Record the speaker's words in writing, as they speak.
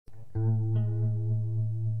Hello,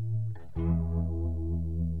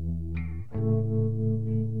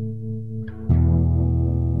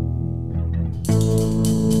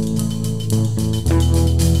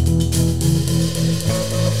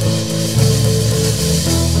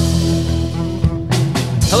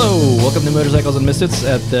 welcome to Motorcycles and Misfits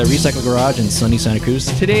at the Recycle Garage in sunny Santa Cruz.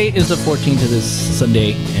 Today is the 14th of this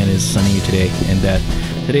Sunday, and it's sunny today. And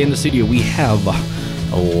today in the studio we have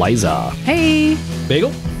Liza. Hey.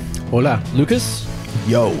 Bagel. Hola. Lucas.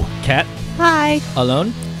 Yo. Kat. Hi.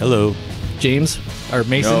 Alone. Hello. James. Or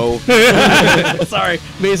Mason. No. Sorry,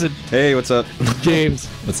 Mason. Hey, what's up? James.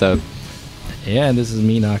 What's up? Yeah, and this is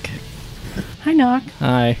me, Knock. Hi, Knock.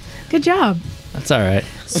 Hi. Good job. That's all right.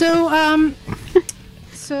 So,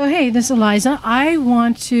 So, hey, this is Liza. I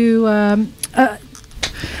want to,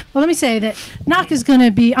 well, let me say that Knock is going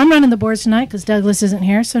to be, I'm running the boards tonight because Douglas isn't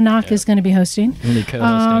here, so Knock is going to be hosting.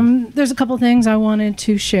 There's a couple things I wanted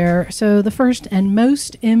to share. So, the first and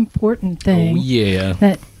most important thing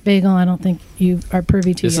that, Bagel, I don't think you are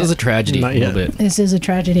privy to This is a tragedy a little bit. This is a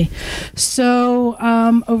tragedy. So,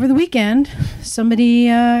 over the weekend, somebody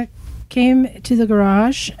came to the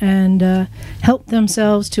garage and helped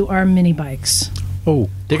themselves to our mini bikes. Oh,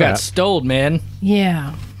 they got stoled, man.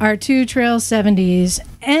 Yeah. Our two Trail 70s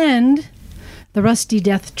and the Rusty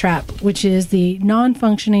Death Trap, which is the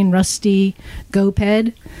non-functioning Rusty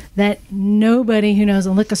Moped that nobody who knows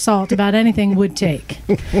a lick of salt about anything would take.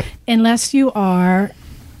 Unless you are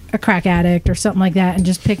a crack addict or something like that and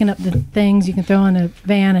just picking up the things you can throw in a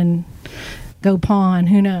van and go pawn.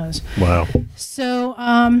 Who knows? Wow. So,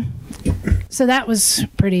 so that was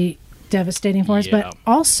pretty devastating for us, but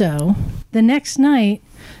also the next night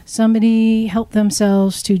somebody helped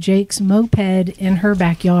themselves to Jake's moped in her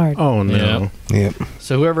backyard. Oh no. Yep.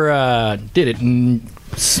 So whoever did it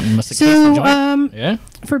must have kissed the joint.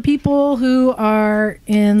 For people who are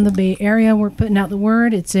in the Bay Area, we're putting out the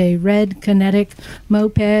word. It's a red kinetic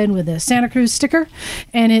moped with a Santa Cruz sticker,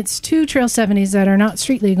 and it's two Trail 70s that are not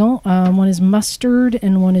street legal. One is mustard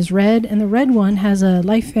and one is red, and the red one has a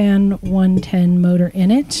Lifan 110 motor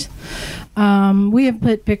in it. We have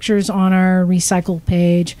put pictures on our recycle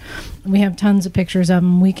page. We have tons of pictures of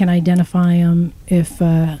them. We can identify them if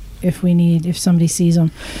we need, if somebody sees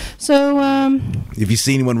them. So, if you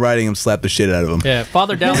see anyone riding them, slap the shit out of them. Yeah,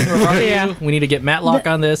 Father Dowling, where are you? We need to get Matlock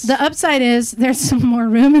on this. The upside is there's some more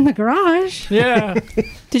room in the garage. Yeah.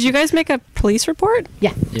 Did you guys make a police report?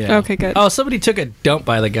 Yeah. Okay, good. Oh, somebody took a dump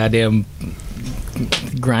by the goddamn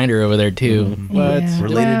grinder over there too. But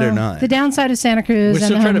related or not, the downside of Santa Cruz. We're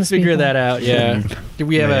still trying to figure that out. Yeah. Do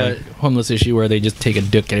we have a homeless issue where they just take a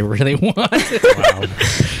dick everywhere they want? Wow.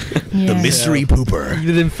 The mystery pooper.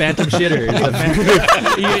 The phantom shitter.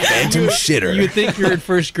 Phantom shitter. You would think you're in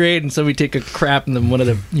first grade and somebody take a crap in one of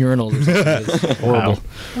the urinals or something. It's horrible.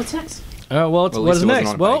 What's next? What is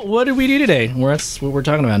next? Well, what did we do today? That's what we're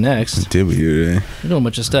talking about next. What did we do today? We're doing a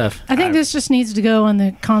bunch of stuff. I think this just needs to go on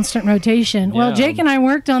the constant rotation. Well, Jake and I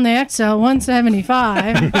worked on the XL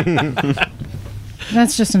 175.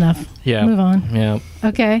 That's just enough. Yeah. Move on. Yeah.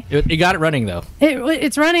 Okay. You got it running, though.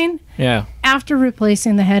 It's running. Yeah. After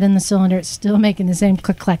replacing the head and the cylinder, it's still making the same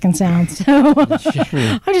click-clacking sound. So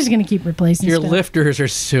I'm just going to keep replacing Your stuff. lifters are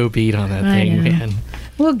so beat on that thing, man.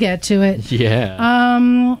 We'll get to it.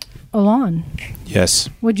 Yeah. Alon. Yes.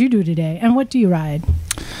 What'd you do today? And what do you ride?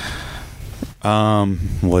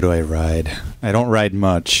 What do I ride? I don't ride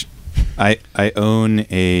much. I own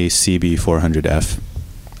a CB 400F.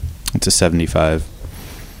 It's a 75.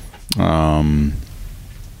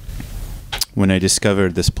 When I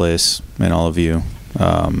discovered this place and all of you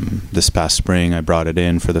this past spring, I brought it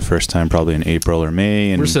in for the first time probably in April or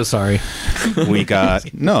May, and we're so sorry. We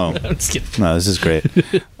got no this is great.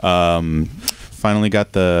 Finally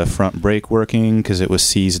got the front brake working because it was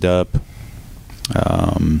seized up.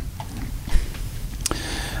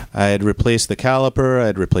 I had replaced the caliper, I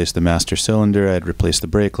had replaced the master cylinder, I had replaced the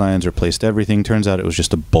brake lines, replaced everything. Turns out it was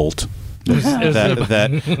just a bolt.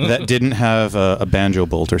 that didn't have a banjo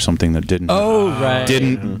bolt or something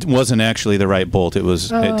that wasn't actually the right bolt. It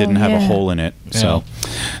didn't have a hole in it. So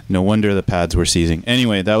no wonder the pads were seizing.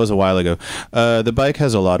 Anyway, that was a while ago. The bike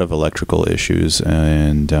has a lot of electrical issues,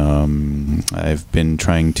 and I've been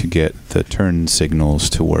trying to get the turn signals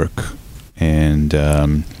to work. And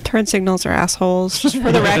turn signals are assholes, just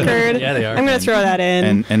for the record. Yeah, they are. I'm going to throw that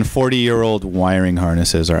in. And 40-year-old wiring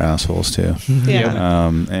harnesses are assholes too. Yeah.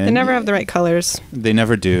 And they never have the right colors. They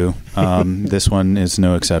never do. This one is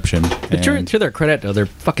no exception. But to their credit, though, they're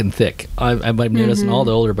fucking thick. I've noticed all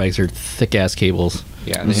the older bikes are thick-ass cables.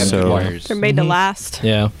 Yeah, they have good wires. They're made to last.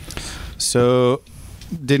 Yeah. So,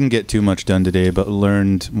 didn't get too much done today, but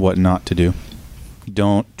learned what not to do.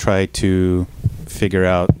 don't try to figure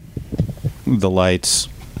out the lights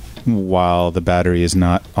while the battery is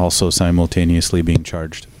not also simultaneously being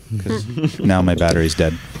charged. Because now my battery's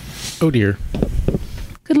dead. Oh dear.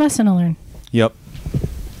 Good lesson to learn. Yep.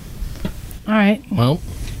 All right. Well,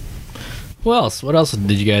 who else? What else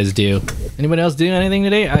did you guys do? Anybody else do anything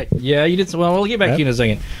today? Yeah, you did. Well, we'll get back to you in a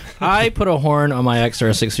second. I put a horn on my XR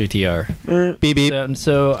 650R. Beep beep.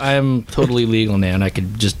 So I'm totally legal now, and I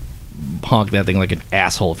could just honk that thing like an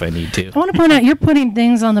asshole if I need to. I want to point out you're putting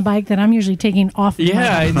things on the bike that I'm usually taking off.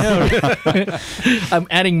 Yeah, I know. I'm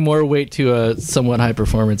adding more weight to a somewhat high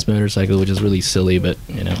performance motorcycle, which is really silly, but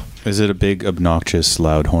you know. Is it a big, obnoxious,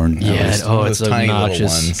 loud horn? Yeah. It's those tiny little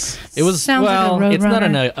obnoxious. ones. It was Sounds like a well. It's not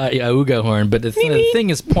an Roadrunner. Auga horn, but the thing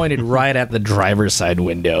is pointed right at the driver's side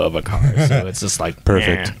window of a car, so it's just like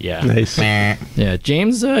Perfect. meh. Yeah. Nice. Yeah.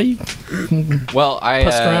 James, you Well, I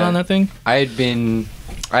pussed around on that thing.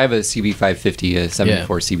 I have a CB550, a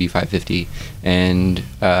 74 CB550, and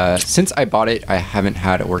since I bought it, I haven't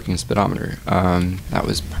had a working speedometer. That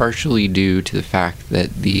was partially due to the fact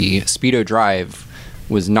that the Speedo drive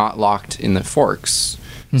was not locked in the forks,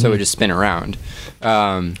 so it would just spin around.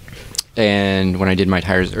 And when I did my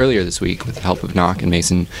tires earlier this week with the help of Knock and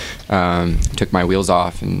Mason, took my wheels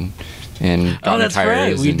off and got That's tires.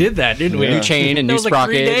 right. We did that, didn't we? New chain and That new was like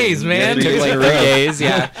sprocket. 3 days, man. It took like 3 days,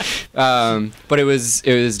 yeah. But it was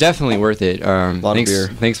definitely worth it.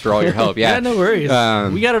 Thanks for all your help. Yeah, Yeah, no worries.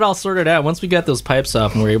 We got it all sorted out. Once we got those pipes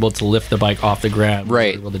off and we were able to lift the bike off the ground,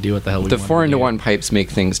 Right. we were able to do what the hell we the wanted to do. 4-into-1 pipes make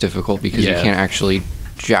things difficult because you Yeah. can't actually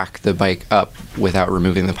jack the bike up without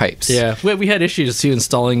removing the pipes. Yeah, we had issues too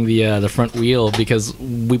installing the front wheel because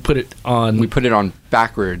we put it on. We put it on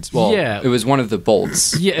backwards. Well, Yeah. it was one of the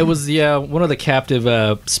bolts. Yeah, it was one of the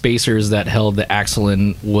captive spacers that held the axle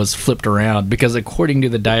in was flipped around because according to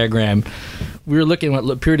the diagram, we were looking at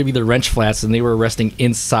what appeared to be the wrench flats and they were resting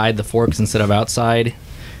inside the forks instead of outside.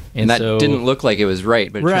 And that so, didn't look like it was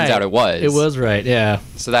right, but it turns out it was. It was right, yeah.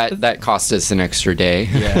 So that cost us an extra day.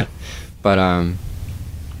 Yeah. But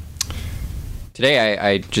today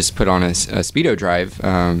I just put on a Speedo drive,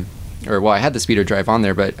 I had the Speedo drive on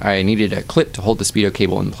there, but I needed a clip to hold the Speedo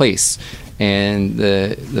cable in place, and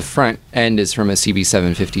the front end is from a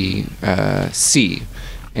CB750 C,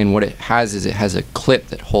 and what it has is it has a clip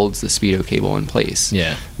that holds the Speedo cable in place.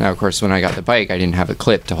 Yeah. Now, of course, when I got the bike, I didn't have a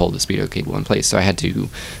clip to hold the Speedo cable in place, so I had to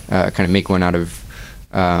kind of make one out of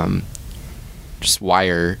just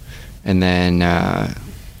wire, and then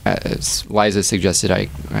as Liza suggested, I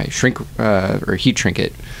shrink or heat shrink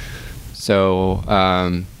it.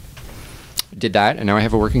 So did that, and now I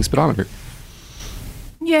have a working speedometer.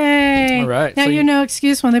 Yay! All right, Now so you're no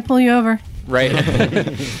excuse when they pull you over. Right.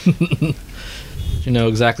 You know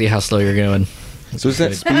exactly how slow you're going. So is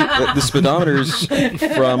that the speedometer's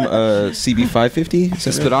from a CB550?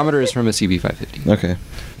 The speedometer is from a CB550. Okay.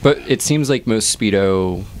 But it seems like most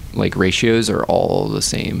speedo ratios are all the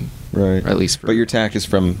same. Right. Or at least But your tack is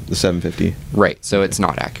from the 750. Right, so it's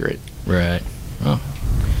not accurate. Right. Oh.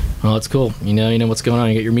 Well, it's cool. You know what's going on.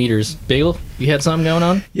 You got your meters. Bagel, you had something going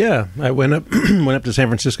on? Yeah, I went up to San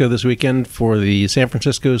Francisco this weekend for the San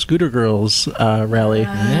Francisco Scooter Girls rally.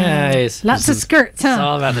 Nice. Lots of skirts, It's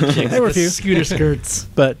all huh? about the chicks. There were a the few. scooter skirts.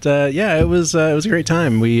 But yeah, it was a great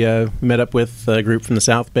time. We met up with a group from the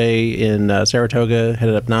South Bay in Saratoga,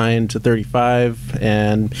 headed up 9 to 35,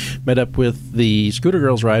 and met up with the Scooter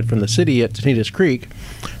Girls ride from the city at Tanitas Creek.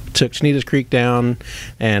 Took Tanitas Creek down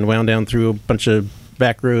and wound down through a bunch of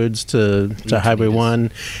back roads to Highway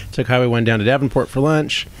 1. Took Highway 1 down to Davenport for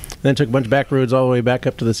lunch. Then took a bunch of back roads all the way back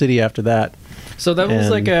up to the city after that. So that was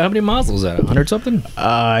And- how many miles was that? 100 something?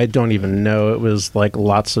 I don't even know. It was like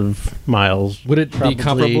lots of miles. Would it Probably- be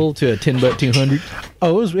comparable to a 10-butt 200?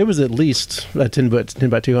 Oh, it was at least a 10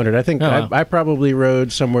 by 200. I think Oh. I probably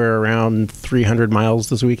rode somewhere around 300 miles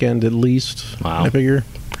this weekend at least. Wow. I figure.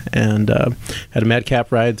 And had a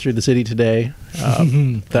madcap ride through the city today.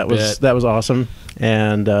 That was awesome.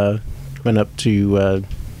 And went up to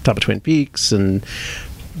top of Twin Peaks and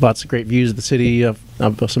lots of great views of the city of some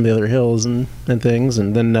of the other hills and things.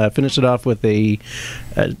 And then finished it off with a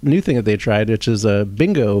new thing that they tried, which is a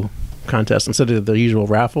bingo contest instead of the usual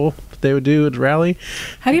raffle that they would do at the rally.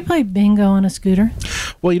 How do you play bingo on a scooter?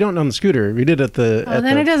 Well, you don't on the scooter. We did at the. Oh,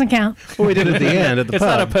 then it doesn't count. Well, we did it at the end at the It's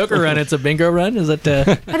pub. not a poker run, it's a bingo run. Is it?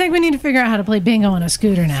 I think we need to figure out how to play bingo on a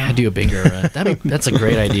scooter now. I do a bingo run. That's a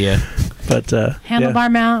great idea. But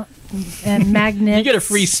Handlebar mount and magnets. You get a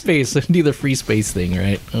free space. Do the free space thing,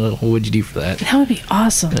 right? What would you do for that? That would be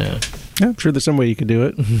awesome. Yeah. Yeah, I'm sure there's some way you could do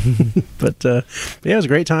it. but yeah, it was a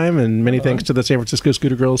great time, and many thanks to the San Francisco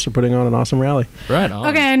Scooter Girls for putting on an awesome rally. Right on.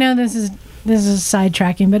 Okay, I know this is this is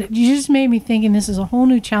sidetracking, but you just made me thinking this is a whole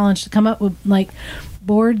new challenge to come up with like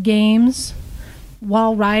board games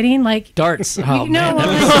while riding, like Darts. Oh, no, man.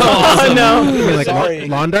 well, like, Like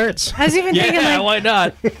lawn darts? I was even thinking Yeah, like why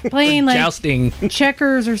not? playing like Jousting.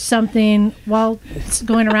 checkers or something while it's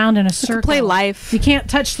going around in a circle. Play life. You can't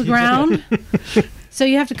touch the ground, so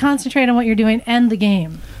you have to concentrate on what you're doing and the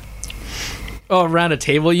game. Oh, around a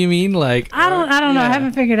table, you mean? Like I don't know. I yeah.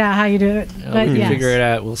 haven't figured out how you do it, but we can yes. figure it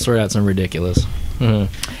out. We'll sort out some ridiculous.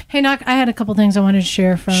 Hey, Knock, I had a couple things I wanted to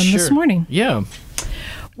share from this Sure. morning. Yeah.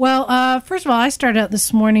 Well, first of all, I started out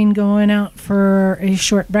this morning going out for a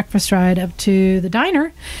short breakfast ride up to the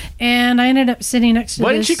diner, and I ended up sitting next to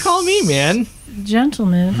Why this didn't you call me, man?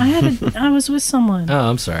 gentleman. I was with someone. Oh,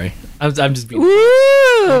 I'm sorry. I'm just being.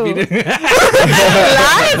 Woo!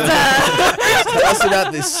 Tell us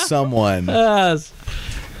about this someone.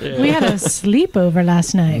 We had a sleepover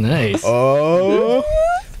last night. Nice. Oh.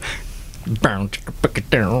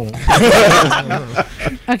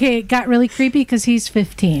 Okay, it got really creepy because he's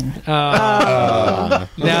 15. Now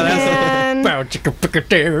Man. that's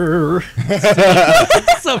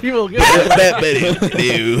some people go.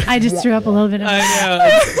 I just threw up a little bit. I know.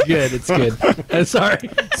 It's good. It's good. I'm sorry.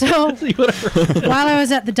 So while I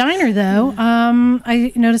was at the diner, though,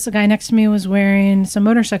 I noticed the guy next to me was wearing some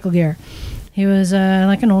motorcycle gear. He was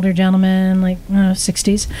like an older gentleman, like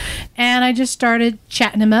 60s, and I just started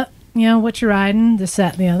chatting him up. You know, what you riding? This,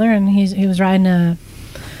 that, and the other. And he was riding a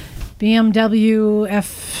BMW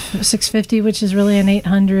F650, which is really an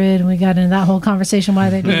 800. We got into that whole conversation why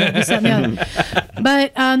they do that, this, that, and the other.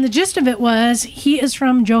 But the gist of it was he is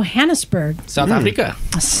from Johannesburg, South Africa.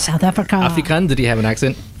 South Africa. Afrikaan? Did he have an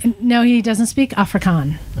accent? No, he doesn't speak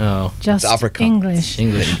Afrikaan. Oh, Just Afrikaans. English.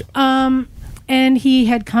 English. And he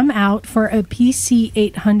had come out for a PC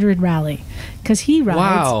 800 rally because he rides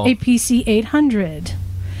Wow. a PC 800.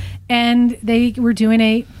 And they were doing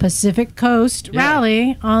a Pacific Coast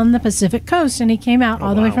rally on the Pacific Coast. And he came out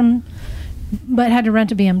all the way from, but had to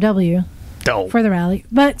rent a BMW for the rally,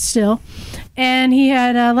 but still. And he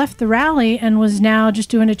had left the rally and was now just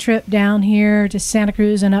doing a trip down here to Santa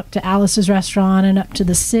Cruz and up to Alice's restaurant and up to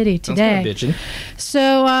the city today. Sounds kinda bitchin'.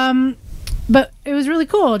 So, but it was really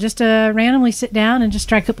cool just to randomly sit down and just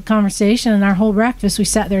strike up a conversation. And our whole breakfast, we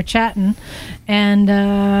sat there chatting, and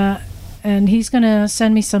he's going to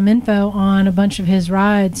send me some info on a bunch of his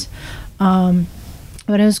rides.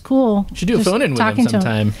 But it was cool. Should do a just phone in with talking him to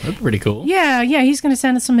sometime. That'd be pretty cool. Yeah, he's going to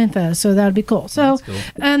send us some info, so that would be cool. So, That's cool.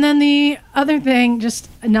 And then the other thing, just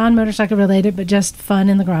non-motorcycle related, but just fun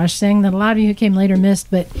in the garage thing that a lot of you who came later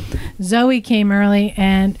missed, but Zoe came early,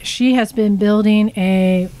 and she has been building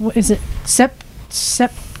a, what is it,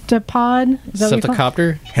 septipod? Is that what you call it?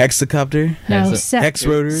 Septicopter? Hexacopter? No, Hex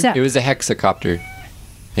rotor? Sept. It was a hexacopter, I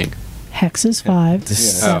think. Hex is 5.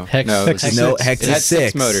 Oh, Hex- no, it was hex- No, six. Hex It had is 6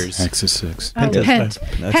 6. motors. X is 6. Oh, pent.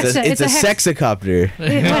 It's a sexacopter.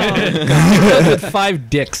 With 5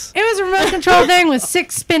 dicks. It was a remote control thing with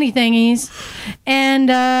 6 spinny thingies, and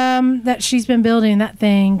that she's been building. That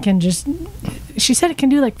thing can just, she said it can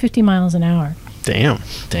do like 50 miles an hour. Damn.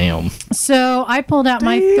 So I pulled out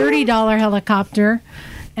my $30 helicopter,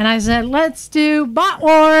 and I said, let's do Bot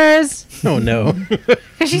Wars. Oh, no.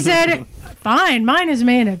 Because she said, fine, mine is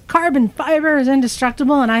made of carbon fiber, is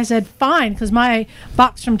indestructible. And I said, fine, because my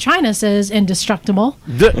box from China says indestructible.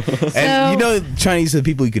 And you know, Chinese are the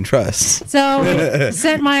people you can trust. So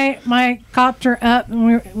sent my copter up,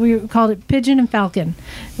 and we called it Pigeon and Falcon.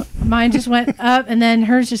 Mine just went up, and then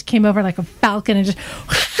hers just came over like a falcon and just,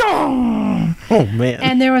 Oh, man.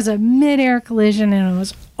 and there was a mid-air collision, and it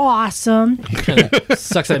was awesome.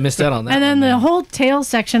 Sucks I missed out on that. And then one, the man. whole tail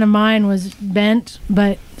section of mine was bent,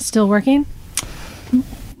 but still working.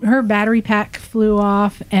 Her battery pack flew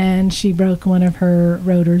off, and she broke one of her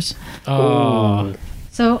rotors. Oh.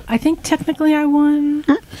 So I think technically I won.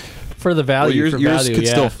 For the Well, value. yours, for yours value, could yeah.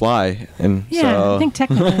 still fly, and Yeah, so I think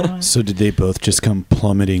technically I won. So did they both just come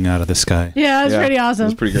plummeting out of the sky? Yeah, it was pretty It awesome.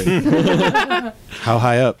 was pretty great. How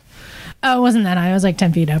high up? Oh, it wasn't that high. It was like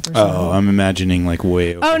 10 feet up or something. Oh, I'm imagining like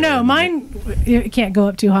way over Oh, there. no. Mine, you can't go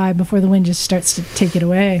up too high before the wind just starts to take it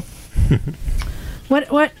away. What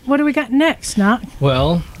do we got next, Knock?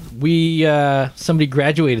 Well, we somebody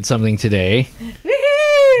graduated something today.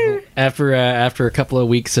 After a couple of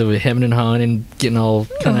weeks of hemming and hawing and getting all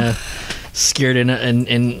kind of scared and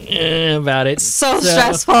about it. So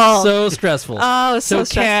stressful. So stressful. Oh, so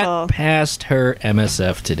stressful. Kat passed her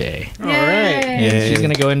MSF today. All right. Yeah. She's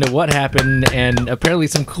gonna go into what happened, and apparently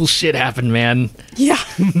some cool shit happened, man. Yeah.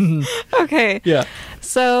 Okay. Yeah.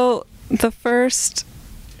 So the first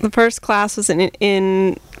class was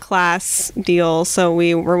in class deal, so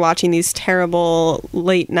we were watching these terrible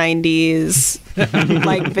late 90s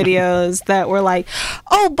like videos that were like,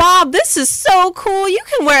 oh Bob, this is so cool, you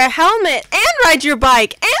can wear a helmet and ride your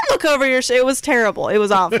bike and look over your it was terrible, it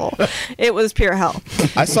was awful. It was pure hell.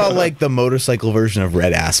 I saw like the motorcycle version of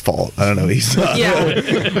Red Asphalt. I don't know what you saw. Yeah.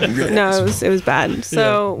 No, it was bad.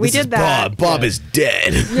 So we did that. Bob is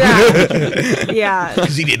dead. Yeah. Yeah.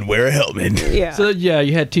 Because he didn't wear a helmet. Yeah. So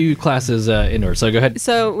you had 2 classes indoors. So go ahead.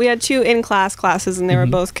 So we had 2 in-class classes, and they were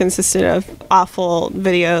both consisted of awful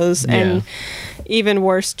videos and even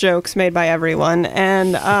worse jokes made by everyone.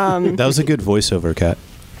 And That was a good voiceover, Kat.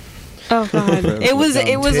 oh god,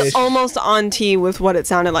 it was almost on tee with what it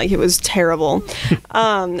sounded like. It was terrible.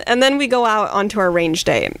 And then we go out onto our range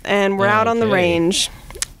day, and we're out on the range.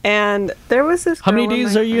 And there was this. How many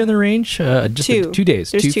days are you in the range? Just 2. 2 days.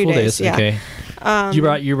 There's 2 full days. yeah. Okay. You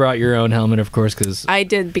brought your own helmet, of course, because I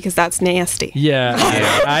did, because that's nasty. yeah,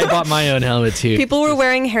 I bought my own helmet too. People were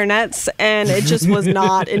wearing hairnets, and it just was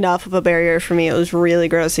not enough of a barrier for me. It was really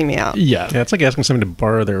grossing me out. Yeah, it's like asking somebody to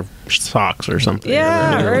borrow their socks or something.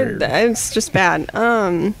 Yeah, it's just bad.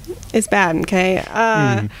 It's bad. Okay.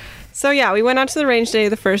 So yeah, we went out to the range day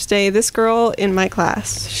the first day. This girl in my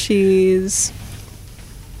class, she's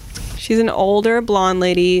an older blonde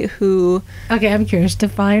lady who. Okay, I'm curious.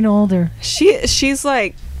 Define older. She's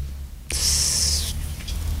like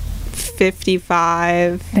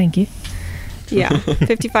 55. Thank you. Yeah,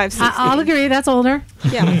 55, 60. I'll agree. That's older.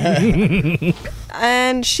 Yeah.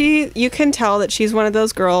 And you can tell that she's one of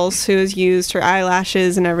those girls who has used her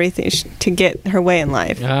eyelashes and everything to get her way in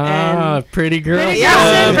life. Ah, pretty girl. Pretty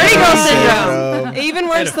girl syndrome. Even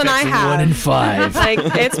worse than I have. 1 in 5. Like,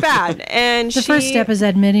 it's bad. And The first step is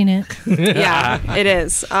admitting it. Yeah, it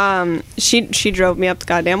is. She drove me up the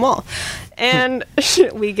goddamn wall. And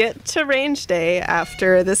we get to range day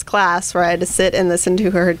after this class where I had to sit and listen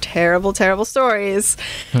to her terrible, terrible stories.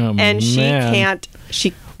 Oh, and she can't.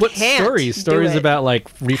 What stories? Stories about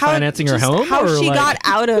like refinancing her home? How or she like... got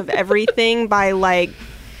out of everything by like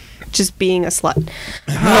just being a slut.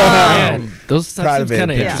 Man, those Proud of it.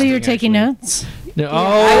 kind of So you're taking notes? No,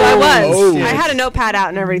 I was. Oh. I had a notepad out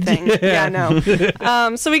and everything. Yeah,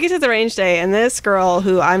 no. So we get to the range day, and this girl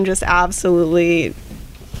who I'm just absolutely,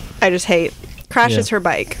 I just hate, crashes her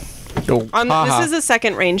bike. This is the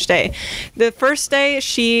second range day. The first day,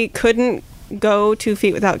 she couldn't go 2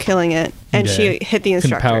 feet without killing it, and she hit the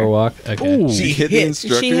instructor. Power walk. Okay. She hit the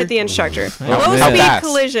instructor? She hit the instructor. How Low speed fast?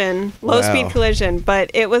 collision. Low speed collision.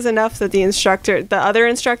 But it was enough that the other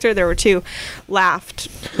instructor, there were 2, laughed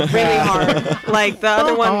really hard. Like the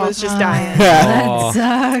other one was just dying. That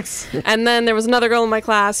sucks. And then there was another girl in my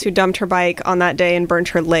class who dumped her bike on that day and burnt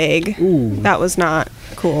her leg. That was not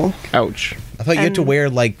cool. Ouch. I thought you had to wear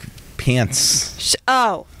like pants.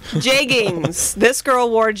 Jeggings. This girl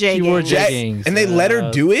wore jeggings. She wore jeggings. And they let her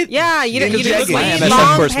do it? Yeah, you don't jeggings. need MSF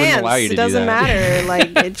long course wouldn't pants. allow you to It do doesn't that. matter. Like,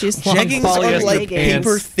 it just Jeggings are polyester like pants.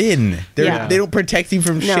 paper thin. They don't protect you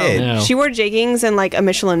from No. shit. No. She wore jeggings and like a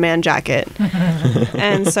Michelin Man jacket.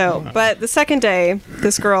 And so, but the second day,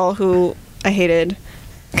 this girl who I hated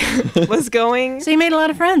was going. So you made a lot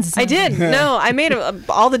of friends. I did. No, I made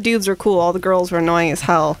all the dudes were cool. All the girls were annoying as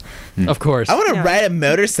hell. Of course. I want to ride a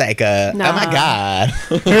motorcycle. Nah. Oh my god.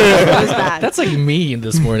 It was bad. That's like me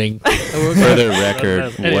this morning. For the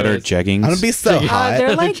record, what are Anyways. jeggings? I'm gonna be so hot.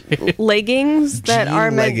 They're like leggings that Jean are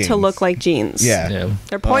meant leggings. to look like jeans. Yeah. Yeah.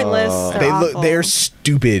 They're pointless. They're awful. They're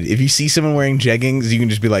stupid. If you see someone wearing jeggings, you can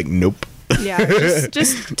just be like, nope. Yeah,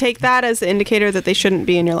 just take that as the indicator that they shouldn't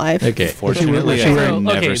be in your life. Okay. Fortunately, So, I've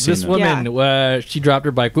never okay, seen this them. woman, she dropped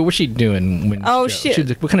her bike. What was she doing?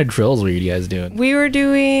 What kind of drills were you guys doing? We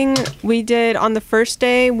did on the first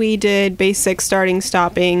day, we did basic starting,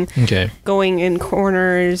 stopping, Okay. going in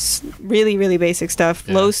corners, really, really basic stuff.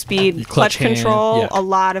 Yeah. Low speed, Your clutch hand, control, yeah. a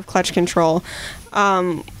lot of clutch control.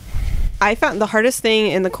 I found the hardest thing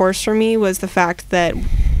in the course for me was the fact that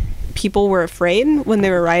people were afraid when they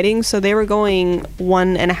were riding, so they were going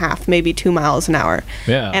 1.5, maybe 2 miles an hour.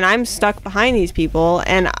 Yeah. And I'm stuck behind these people,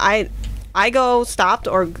 and I go stopped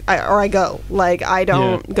or I go. Like, I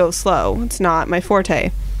don't go slow. It's not my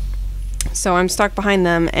forte. So I'm stuck behind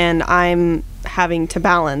them, and I'm having to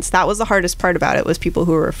balance. That was the hardest part about it, was people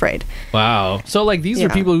who were afraid. Wow. So like these are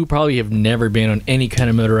people who probably have never been on any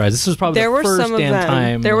kind of motorized. This was probably the first damn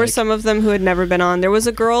time. There were some of them who had never been on. There was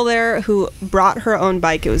a girl there who brought her own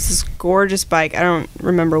bike. It was this gorgeous bike. I don't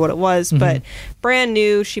remember what it was, but brand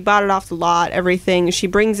new. She bought it off the lot, everything. She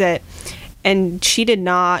brings it, and she did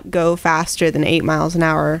not go faster than 8 miles an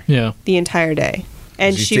hour the entire day.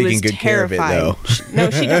 and She's she taking was good care of it, terrified. though. No,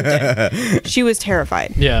 she didn't. She was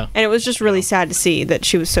terrified. Yeah. And it was just really sad to see that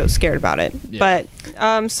she was so scared about it. Yeah. But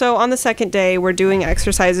so on the second day, we're doing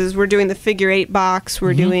exercises. We're doing the figure 8 box.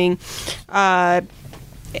 We're doing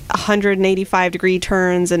 185 degree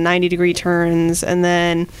turns and 90 degree turns, and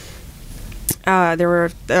then there were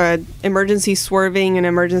emergency swerving and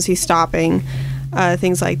emergency stopping,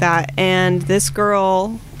 things like that. And this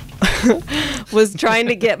girl was trying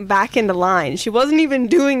to get back into line. She wasn't even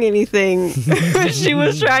doing anything. She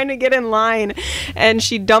was trying to get in line, and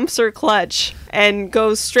she dumps her clutch and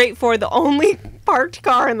goes straight for the only parked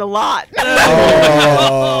car in the lot.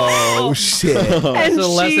 Oh, shit. And It's a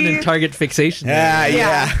lesson in target fixation.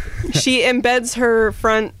 Yeah. She embeds her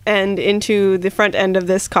front end into the front end of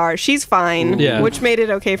this car. She's fine, Yeah. which made it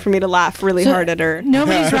okay for me to laugh really hard at her.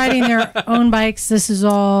 Nobody's riding their own bikes. This is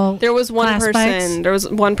all. There was one class person. bikes? There was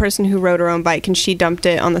one person who rode her own bike, and she dumped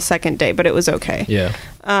it on the second day, but it was okay. Yeah.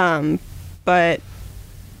 But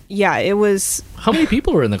yeah, it was. How many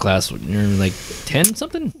people were in the class? You're like 10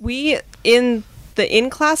 something? We in the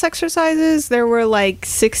in-class exercises there were like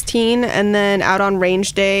 16, and then out on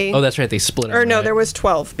range day. Oh, that's right. They split them. Or no, right? there was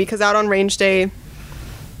 12 because out on range day.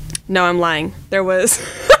 No, I'm lying. There was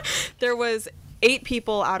 8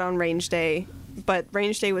 people out on range day, but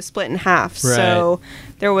range day was split in half. Right. So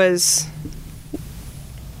there was.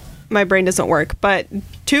 My brain doesn't work, but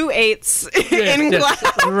 2 8s in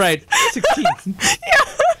class. Right. 16.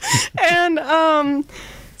 And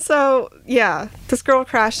so yeah, this girl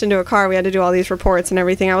crashed into a car. We had to do all these reports and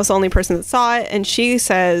everything. I was the only person that saw it, and she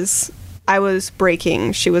says I was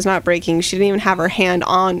braking. She was not braking. She didn't even have her hand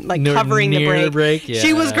on, like, covering the near brake. brake,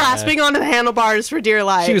 She was yeah. grasping onto the handlebars for dear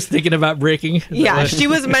life. She was thinking about braking. yeah, she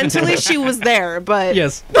was mentally, she was there, but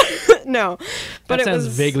Yes. no. But That it sounds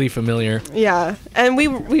was vaguely familiar. Yeah, and we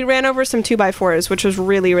ran over some 2x4s, which was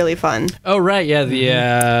really, really fun. Oh, right. Yeah.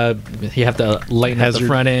 The you have to lighten up the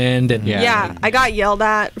front end. And Yeah, I got yelled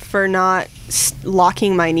at for not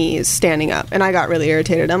locking my knees standing up, and I got really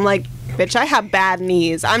irritated. I'm like, bitch, I have bad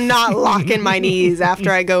knees. I'm not locking my knees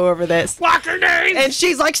after I go over this. Lock your knees! And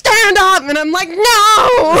she's like, stand up! And I'm like,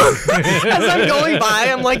 no! As I'm going by,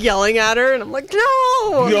 I'm like yelling at her, and I'm like,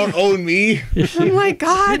 no! You don't own me. I'm like,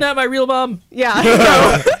 God. You're not my real mom. Yeah, I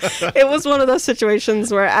know. It was one of those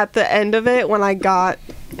situations where at the end of it, when I got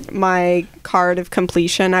my card of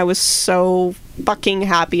completion, I was so fucking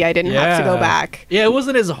happy I didn't have to go back. Yeah, it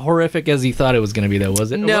wasn't as horrific as you thought it was going to be, though,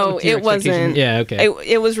 was it? No, What was your it wasn't. expectation? Yeah,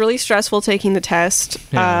 okay. It was really stressful taking the test,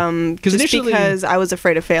 Yeah. just initially- because I was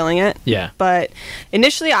afraid of failing it. Yeah. But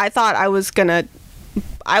initially, I thought I was gonna die.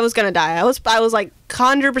 I was like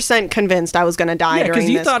 100% convinced I was gonna die. Yeah, during because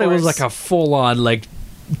you this thought it was course. like a full-on, like,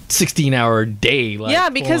 16-hour day. Like, Yeah,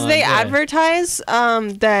 because full-on, they yeah. advertise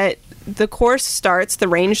that the course starts, the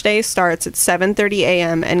range day starts at 7:30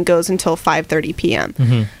 a.m. and goes until 5:30 p.m.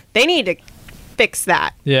 Mm-hmm. They need to fix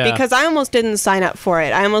that. Yeah. Because I almost didn't sign up for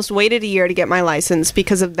it. I almost waited a year to get my license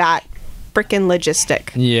because of that frickin' logistic.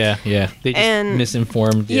 Yeah. They just And-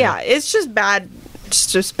 misinformed. Yeah, it's just bad.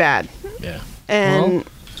 It's just bad. Yeah. And Well,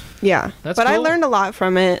 yeah. that's but I cool. learned a lot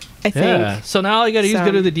from it, I think. Yeah. So now all you got to do is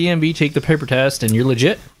go to the DMV, take the paper test, and you're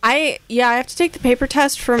legit. I have to take the paper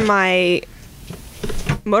test for my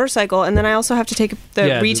motorcycle, and then I also have to take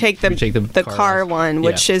retake the car one,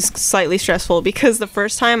 which is slightly stressful because the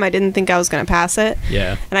first time I didn't think I was going to pass it.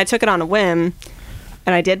 Yeah. And I took it on a whim,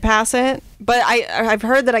 and I did pass it. But I've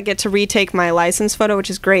heard that I get to retake my license photo, which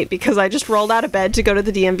is great because I just rolled out of bed to go to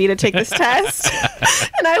the DMV to take this test,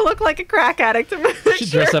 and I look like a crack addict in my You should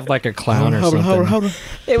dress picture. up like a clown or something.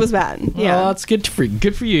 It was bad. Yeah. Well, that's good for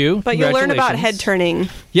you. But you'll learn about head Congratulations. turning.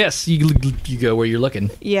 Yes, you go where you're looking.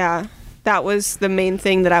 Yeah. That was the main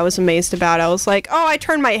thing that I was amazed about. I was like, oh, I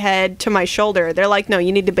turned my head to my shoulder. They're like, no,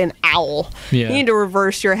 you need to be an owl. Yeah. You need to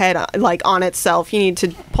reverse your head like on itself. You need to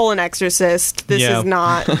pull an exorcist. This Yeah. is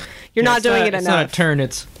not, you're not doing it It's not a enough. turn.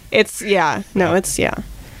 It's Yeah. But it's well.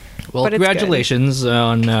 good. Congratulations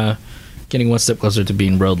on getting one step closer to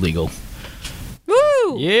being road legal.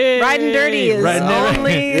 Woo! Yeah, Riding dirty is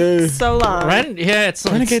only so long. It's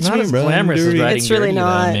not Renegades as mean riding glamorous as dirty. riding It's really dirty, though,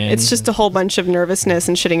 not. man. It's just a whole bunch of nervousness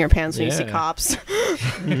and shitting your pants when you see Yeah. cops.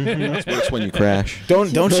 It's worse when you crash. Don't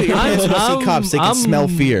shit your pants when you see cops. They can smell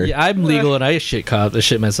fear. Yeah, I'm legal and I shit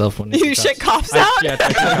myself when I You see shit cops out? Yeah,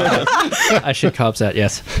 I shit cops out.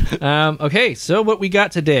 Yes. Okay, so what we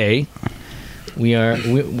got today, we're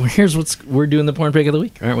doing the porn pick of the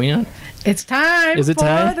week, aren't we not? It's time Is it for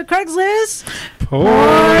time? the Craigslist.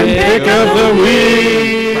 Porn pick of the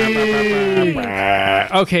week.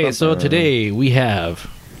 Okay, so today we have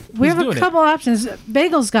We have a couple options.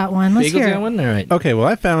 Bagel's got one. Let's hear it. Got one? All right. Okay, well,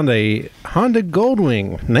 I found a Honda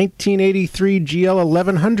Goldwing 1983 GL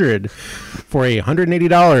 1100 for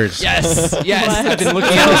 $180. Yes, yes. I've been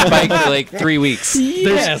looking at this bike for like 3 weeks.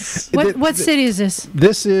 Yes. What city is this?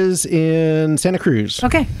 This is in Santa Cruz.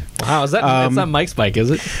 Okay. Wow, is that that's not Mike's bike,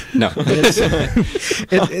 is it? No.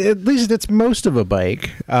 At least it's most of a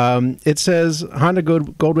bike. It says Honda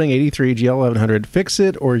Goldwing 83 GL 1100. Fix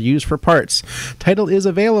it or use for parts. Title is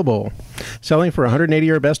available. Selling for $180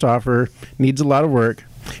 or best offer. Needs a lot of work.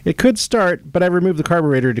 It could start, but I removed the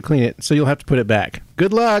carburetor to clean it, so you'll have to put it back.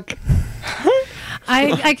 Good luck.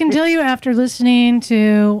 I can tell you after listening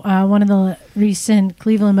to one of the recent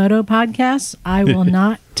Cleveland Moto podcasts, I will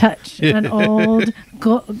not touch an old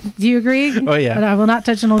gold. Do you agree? Oh, yeah. But I will not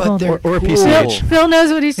touch an old gold. Or a piece of H. Phil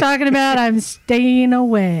knows what he's talking about. I'm staying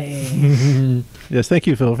away. Yes, thank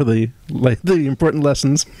you, Phil, for the important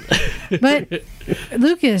lessons. But,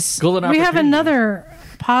 Lucas, Golden we have opportunity. another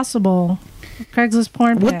possible Craigslist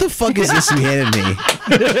porn What pic. the fuck is this you handed me?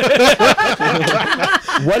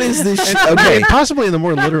 What is this? Okay. Possibly in the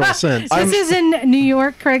more literal sense. This is in New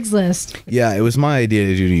York Craigslist. Yeah, it was my idea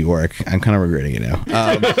to do New York. I'm kind of regretting it now.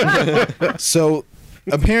 So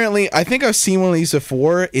apparently, I think I've seen one of these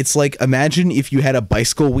before. It's like, imagine if you had a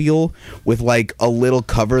bicycle wheel with like a little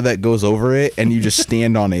cover that goes over it and you just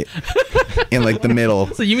stand on it in like the middle.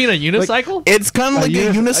 So you mean a unicycle? It's kind of like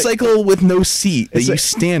a unicycle with no seat that you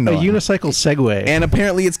stand a on. unicycle Segway. And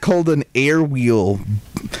apparently it's called an air wheel.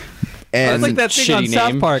 And It's like that thing on shitty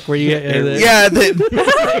South name. Park where you yeah,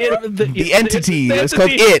 the entity. It was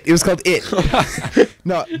called It. It was called It.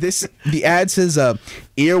 No, the ad says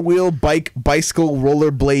air wheel, bike, bicycle,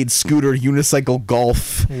 rollerblade, scooter, unicycle,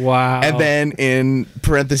 golf. Wow. And then in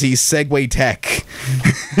parentheses, Segway Tech.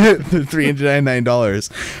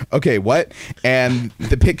 $399. Okay, what? And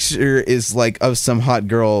the picture is like of some hot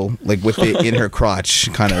girl like with it in her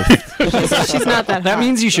crotch, kind of. She's not that That hot.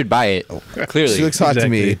 means you should buy it. Clearly. She looks hot to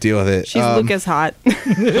me. Exactly. Deal with it. She's Lucas hot.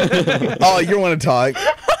 Oh, you want to talk?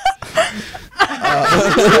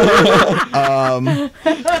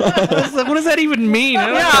 What does that even mean? I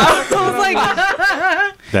don't know. I was like,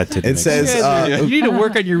 That didn't It make sense. You need to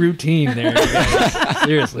work on your routine there.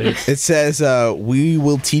 Seriously. It says, we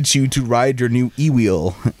will teach you to ride your new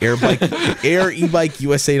e-wheel.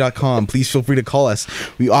 airebikeusa.com. Please feel free to call us.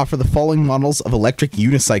 We offer the following models of electric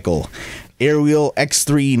unicycle. Airwheel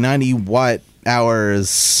X3 90 watt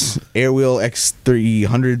hours. Airwheel X3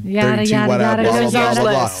 132 Yada, yada, watt yada, hours. Blah, blah, blah, yada,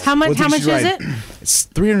 blah, blah. yada. How much? We'll How teach much you to is ride. it? It's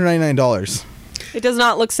 $399. it does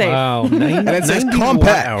not look safe. Wow. And it says 90 compact,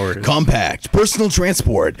 watt-hours. compact, personal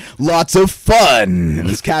transport, lots of fun. And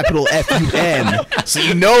it's capital F-U-N. So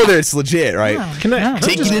you know that it's legit, right? Can I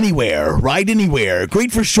Take it anywhere, ride anywhere.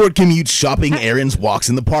 Great for short commutes, shopping, errands, walks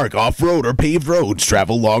in the park, off-road or paved roads.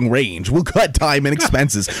 Travel long range. Will cut time and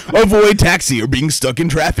expenses. Avoid taxi or being stuck in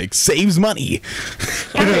traffic. Saves money.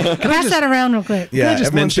 Pass that around real quick. Yeah, just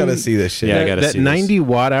everyone's mention- got to see this shit. Yeah, I gotta that see this. 90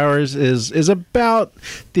 watt hours is about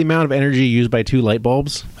the amount of energy used by 2 light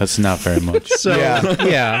bulbs. That's not very much. So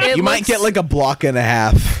yeah. It You might looks- get like a block and a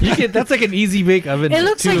half. That's like an easy bake oven. It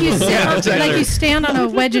looks like you stand on a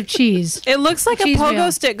wedge of cheese. It looks like a Cheese pogo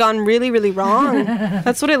wheel. stick gone really, really wrong.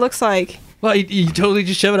 That's what it looks like. Well, you totally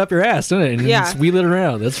just shove it up your ass, don't it? And Yeah. just wheel it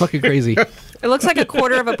around. That's fucking crazy. It looks like a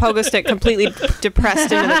quarter of a pogo stick completely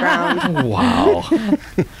depressed into the ground. Wow.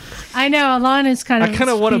 I know. Alon is kind of. I kind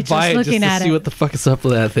of want to buy it just looking to at see it. what the fuck is up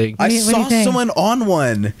with that thing. I What do you saw think? someone on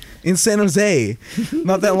one in San Jose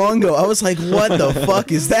not that long ago. I was like, what the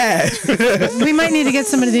fuck is that? We might need to get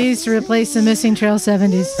some of these to replace the missing Trail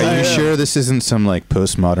 70s. Are you sure this isn't some like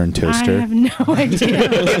postmodern I toaster? have no idea.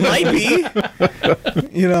 It might be.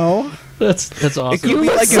 You know? That's awesome. It could You be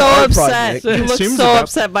look like an so art upset. project. You look Assumes so about-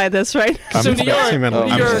 upset by this, right? So New York, I'm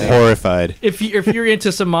you're- Horrified. if you're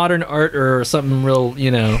into some modern art or something real,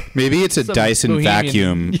 Maybe it's a Some Dyson bohemian.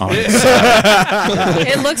 vacuum. On its side.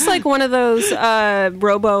 It looks like one of those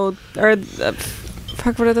robo or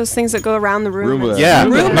fuck. What are those things that go around the room? Roomba. Yeah,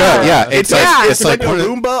 Roomba. no, yeah. It's Yeah. like It's like a one of-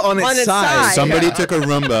 Roomba on its On its side. side. Somebody took a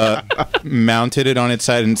Roomba, mounted it on its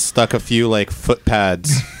side, and stuck a few like foot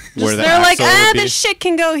pads where the They're like, axle would be. this shit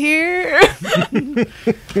can go here.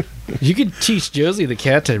 You could teach Josie the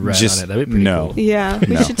cat to ride Just on it. That'd be pretty no. cool. Yeah,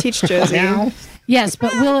 we No. should teach Josie. Yes,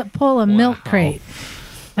 but will it pull a milk crate?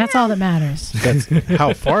 That's all that matters. That's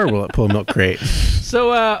how far will it pull a milk crate?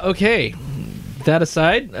 So, okay. That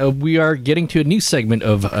aside, we are getting to a new segment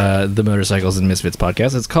of the Motorcycles and Misfits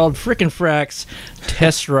podcast. It's called Frickin' Frack's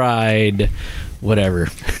Test Ride, whatever.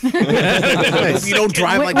 If you don't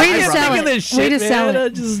drive like Way I to drive. sell Look it. at this Way shit, to sell man.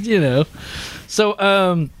 it. Just,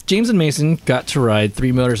 So, James and Mason got to ride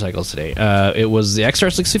 3 motorcycles today. It was the XR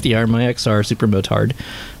 650R, my XR Super Motard,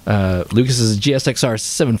 Lucas's GSXR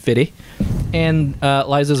 750, and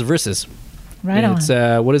Liza's Versus. Right And on. it's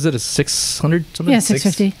what is it? A 600 something? Yeah,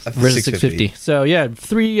 650. Versus 650. So yeah,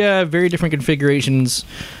 3 very different configurations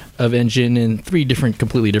of engine and 3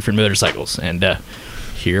 completely different motorcycles. And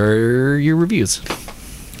here are your reviews.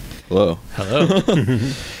 Hello. Hello.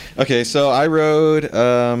 Okay, so I rode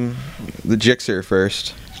the Gixxer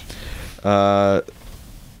first.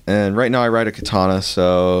 And right now I ride a Katana,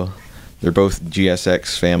 so they're both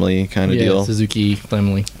GSX family kind of Yeah, deal. Suzuki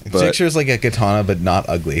family. But- Gixxer's like a Katana, but not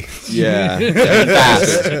ugly. Yeah, and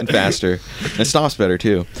fast and faster. And it stops better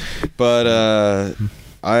too. But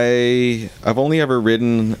I've only ever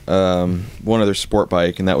ridden one other sport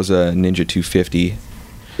bike, and that was a Ninja 250.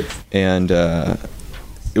 And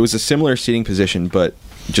it was a similar seating position, but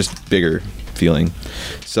just bigger feeling.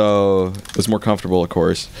 So it was more comfortable, of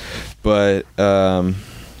course. But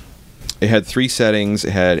it had 3 settings.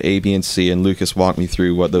 It had A, B, and C, and Lucas walked me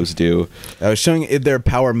through what those do. I was showing it their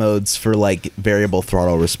power modes for like variable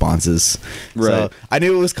throttle responses. Right. So I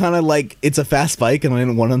knew it was kind of like it's a fast bike, and I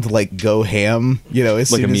didn't want them to like go ham, you know,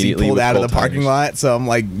 as Like soon as he immediately pulled with out of full the parking tires. lot. So I'm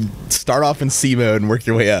like, start off in C mode and work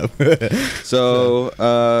your way up.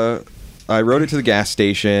 So I rode it to the gas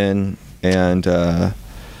station, and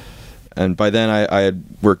by then I had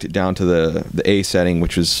worked it down to the A setting,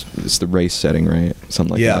 which is the race setting, right?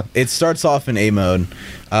 Something like Yeah, that. it starts off in A mode.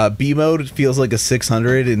 B mode feels like a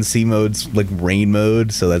 600, and C mode's like rain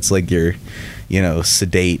mode. So that's like your, you know,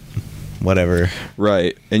 sedate, whatever.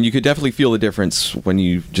 Right, and you could definitely feel the difference when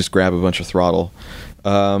you just grab a bunch of throttle.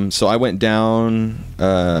 So I went down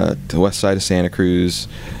to the west side of Santa Cruz,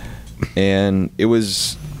 and it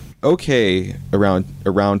was okay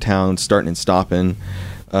around town, starting and stopping.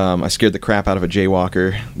 I scared the crap out of a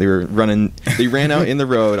jaywalker. They ran out in the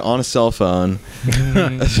road on a cell phone.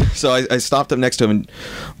 So I stopped up next to him and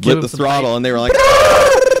Give lit him the some throttle, and they were like,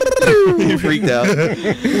 he freaked out.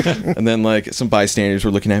 And then like some bystanders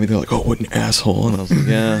were looking at me. They're like, "Oh, what an asshole!" And I was like,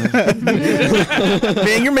 "Yeah."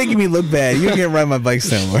 Man, you're making me look bad. You can't ride my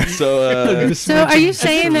bikes no more. So So are you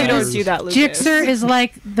saying that You don't do that, Lucas. Gixxer is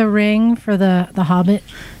like the ring for the Hobbit?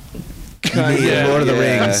 Yeah, Lord of the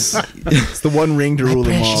Yeah. Rings. It's the one ring to rule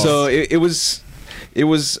them all. So it was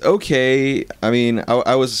okay. I mean,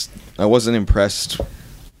 I wasn't impressed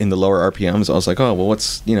in the lower RPMs. I was like, oh well,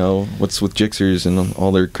 what's with Gixxers and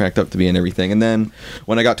all they're cracked up to be and everything. And then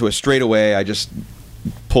when I got to a straightaway, I just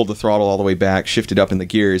pulled the throttle all the way back, shifted up in the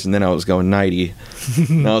gears, and then I was going 90.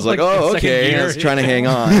 And I was like, Like oh the second okay. gear. I was trying to hang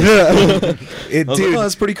on. It, I was dude, like, oh,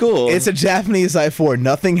 that's pretty cool. it's a Japanese i4.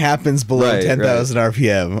 Nothing happens below Right, 10,000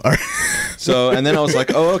 RPM. So, and then I was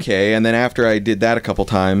like, oh, okay. And then after I did that a couple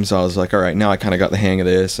times, I was like, all right, now I kind of got the hang of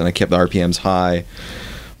this, and I kept the RPMs high,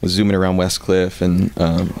 was zooming around West Cliff, and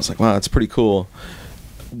I was like, wow, that's pretty cool.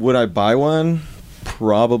 Would I buy one?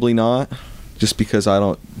 Probably not, just because I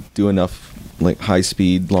don't do enough like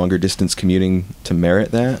high-speed, longer distance commuting to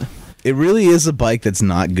merit that. It really is a bike that's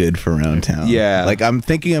not good for around town. Yeah. Like, I'm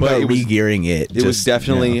thinking But about it was- re-gearing it. It was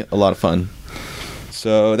definitely a lot of fun.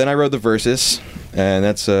 So then I rode the Versus, and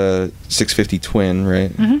that's a 650 twin,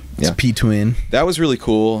 right? Mm-hmm. It's Yeah. P-twin. That was really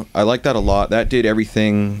cool. I liked that a lot. That did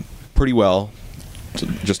everything pretty well,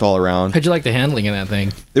 just all around. How'd you like the handling in that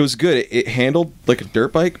thing? It was good. It handled like a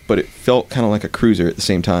dirt bike, but it felt kind of like a cruiser at the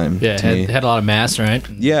same time. Yeah, to me. it had a lot of mass, right?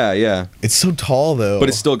 Yeah, yeah. It's so tall, though. But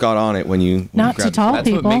it still got on it when you Not too grabbed it. tall, That's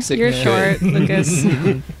what people. makes it You're good. short, Lucas.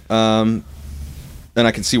 And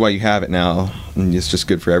I can see why you have it now. And it's just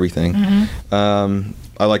good for everything.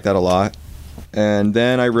 I like that a lot. And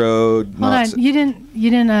then I rode. Hold on, you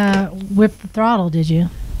didn't whip the throttle, did you?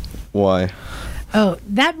 Why? Oh,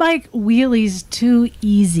 that bike wheelies too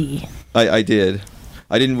easy. I did.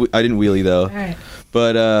 I didn't wheelie though. All right.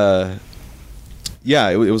 But yeah,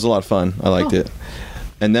 it was a lot of fun. I liked Cool. it.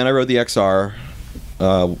 And then I rode the XR,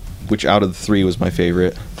 which out of the 3 was my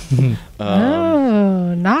favorite.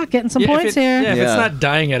 Oh, not getting some points here. Yeah, if it's Yeah. not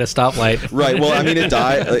dying at a stoplight. Right. Well, I mean, it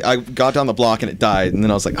died. Like, I got down the block and it died, and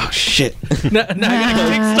then I was like, "Oh shit!" no, I gotta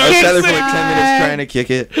I kickstart sat there for this like 10 minutes trying to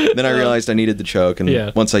kick it. Then I realized I needed the choke, and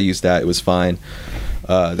Yeah. once I used that, it was fine.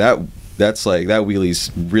 That's like that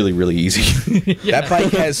wheelie's really really easy. That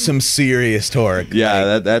bike has some serious torque.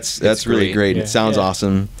 Yeah, that's really great. great. Yeah. It sounds Yeah.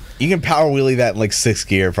 awesome. You can power wheelie that in like 6th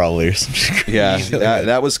gear, probably. Or some shit. Yeah,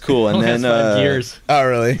 that was cool. And Only then has 5 gears. Oh,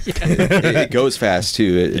 really? it goes fast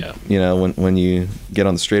too. Yeah. You know, when you get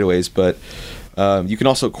on the straightaways, but you can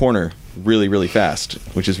also corner really really fast,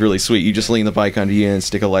 which is really sweet. You just lean the bike under you and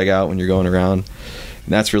stick a leg out when you're going around. And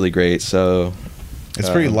that's really great. So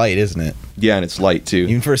It's pretty light, isn't it? Yeah, and it's light too.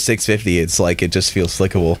 Even for a 650, it's like it just feels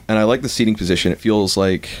slickable. And I like the seating position. It feels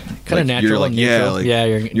like Kinda natural You're like, and neutral. yeah, like, Yeah,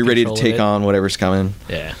 you're in you're ready to control of take it. on whatever's coming.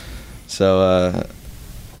 Yeah. So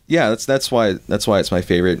yeah, that's why it's my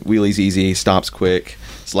favorite. Wheelie's easy, stops quick,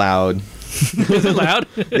 it's loud. Is it loud?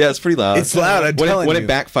 Yeah, it's pretty loud. It's loud, I'm when telling when you. it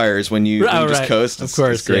backfires when you just coast. Of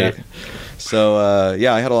course, it's great. yeah. So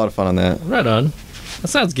yeah, I had a lot of fun on that. Right on. That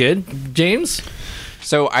sounds good. James?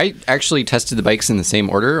 So I actually tested the bikes in the same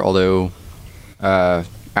order, although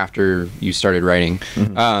after you started riding.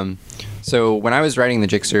 So when I was riding the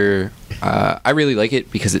Gixxer, I really like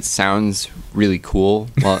it because it sounds really cool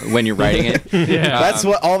when you're riding it. Yeah. That's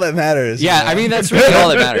what all that matters. Yeah, I mean, that's really all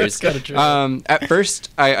that matters. Kinda true. At first,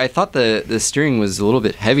 I thought the steering was a little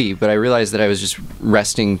bit heavy, but I realized that I was just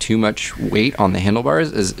resting too much weight on the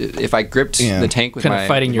handlebars. As if I gripped the tank with Kinda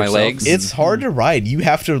fighting my yourself. legs. It's hard to ride. You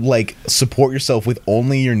have to like support yourself with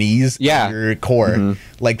only your knees and your core.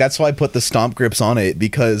 Like that's why I put the stomp grips on it,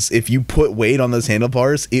 because if you put weight on those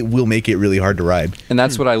handlebars, it will make it really hard to ride. And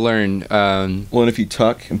that's what I learned. Well, and if you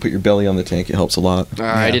tuck and put your belly on the tank, it helps a lot.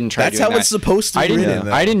 I didn't try That's doing how that. it's supposed to be.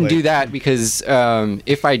 I didn't do that because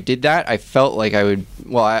if I did that, I felt like I would.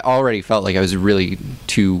 Well, I already felt like I was really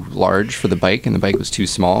too large for the bike, and the bike was too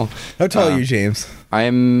small. How tall are you, James?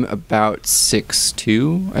 I'm about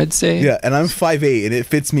 6'2", I'd say. Yeah, and I'm 5'8", and it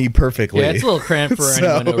fits me perfectly. Yeah, it's a little cramped for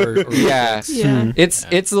So- anyone over Yeah, Yeah. it's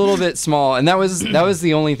a little bit small, and that was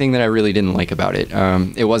the only thing that I really didn't like about it.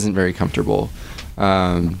 It wasn't very comfortable.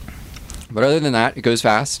 But other than that, it goes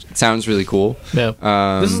fast. It sounds really cool. Yeah.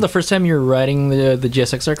 This is the first time you're riding the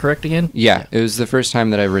GSXR, correct, again? Yeah, it was the first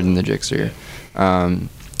time that I've ridden the Gixxer.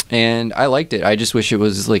 And I liked it. I just wish it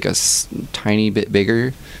was like a tiny bit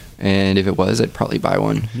bigger. And if it was, I'd probably buy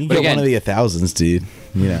one. You But get again, one of the 1000s, dude.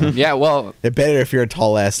 You know, yeah, well, they're better if you're a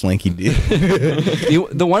tall ass lanky dude.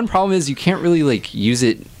 the one problem is you can't really like use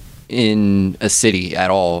it in a city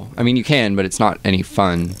at all. I mean, you can, but it's not any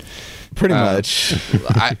fun. Pretty much.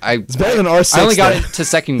 It's better than R6, I only got though. it to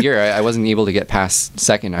second gear. I wasn't able to get past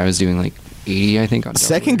second. I was doing like 80, I think. On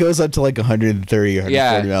Second goes up to like 130 or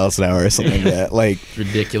 140 miles an hour or something like that. Like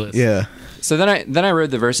ridiculous. Yeah. So then I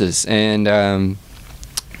rode the Versus, and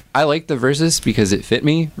I liked the Versus because it fit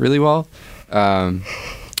me really well, and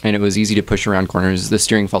it was easy to push around corners. The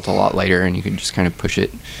steering felt a lot lighter, and you could just kind of push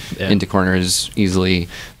it into corners easily.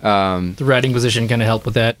 The riding position kind of helped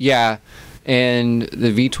with that. Yeah, and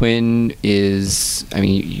the V-twin is, I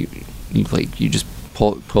mean, you just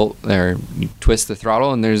pull or you twist the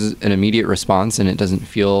throttle, and there's an immediate response, and it doesn't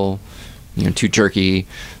feel too jerky.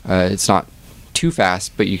 It's not too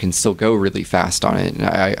fast, but you can still go really fast on it. And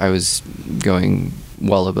I was going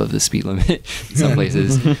well above the speed limit in some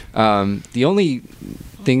places. The only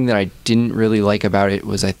thing that I didn't really like about it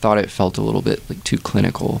was I thought it felt a little bit like too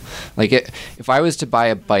clinical. Like if I was to buy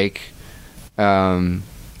a bike,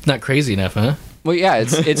 not crazy enough, huh? Well, yeah,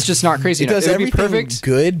 it's just not crazy It enough. does It would be everything perfect.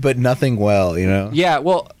 good, but nothing well, Yeah,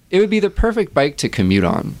 well, it would be the perfect bike to commute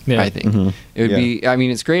on, Yeah. I think. It would be, I mean,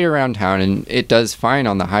 it's great around town, and it does fine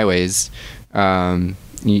on the highways.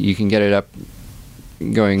 You can get it up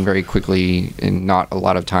going very quickly in not a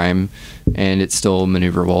lot of time, and it's still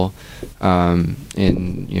maneuverable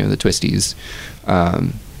in the twisties.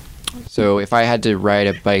 So if I had to ride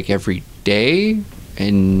a bike every day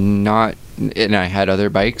and I had other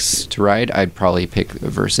bikes to ride, I'd probably pick a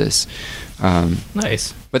Versus.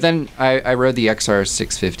 Nice. But then I rode the XR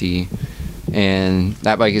 650, and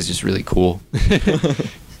that bike is just really cool.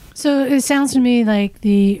 So it sounds to me like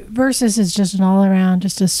the Versus is just an all around,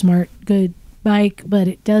 just a smart, good bike, but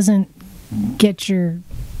it doesn't get your,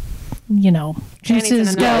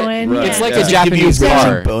 juices going. Right. It's like Yeah. a Japanese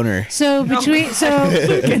car. boner. So between so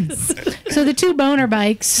the two boner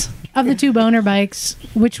bikes,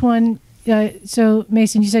 which one? So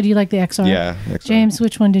Mason, you said you like the XR. Yeah, XR. James,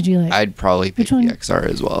 which one did you like? I'd probably pick Which the one? XR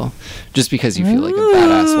as well, just because you feel like a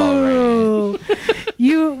badass while riding it.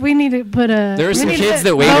 We need to put a. There were some we need to kids put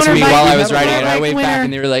that waved to boner me bike- while I was boner riding it, and I bike waved back, winner.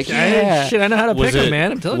 and they were like, Yeah. "Yeah." Shit, I know how to pick them,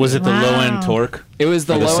 man. I'm telling Was you. it the low end torque? It was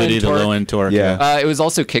the For the low city, end the torque. low end torque. Yeah. It was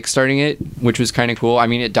also kickstarting it, which was kind of cool. I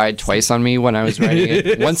mean, it died twice on me when I was riding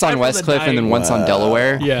it. Once on Except for the Westcliff and then dying. once on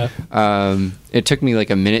Delaware. Yeah. It took me like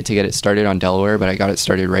a minute to get it started on Delaware, but I got it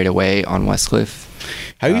started right away on Westcliff.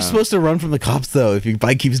 How are you supposed to run from the cops though if your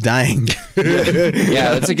bike keeps dying?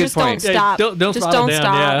 Yeah, that's a good Just point. don't stop. Don't Just throttle don't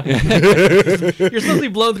down, stop. Yeah. You're supposed to be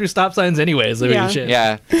blowing through stop signs anyways. I mean, Yeah. shit.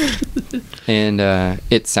 Yeah. And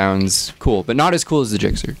it sounds cool, but not as cool as the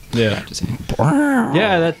Gixxer. I Yeah. have to say.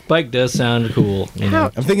 Yeah, that bike does sound cool.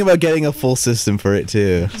 How- I'm thinking about getting a full system for it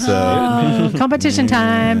too. So competition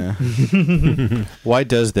time. Why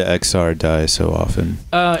does the XR die so often?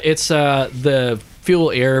 It's the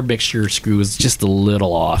fuel air mixture screw is just a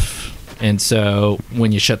little off. And so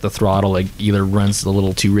when you shut the throttle, it either runs a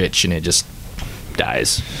little too rich and it just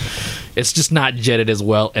dies. It's just not jetted as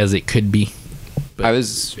well as it could be. But I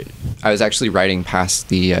was actually riding past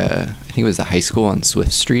the I think it was the high school on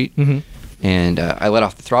Swift Street, and I let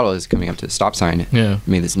off the throttle as coming up to the stop sign. Yeah. It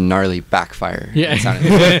made this gnarly backfire. Yeah. It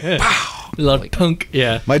sounded pow! Like punk.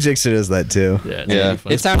 Yeah. My Jigsaw does that too. Yeah. Yeah.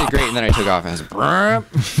 It sounded great, and then I took off and I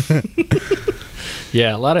was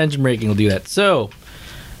Yeah, a lot of engine braking will do that. So,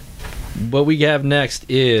 what we have next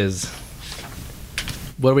is,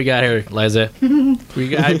 what do we got here, Liza?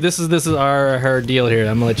 This is our deal here.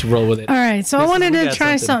 I'm gonna let you roll with it. All right, so I wanted to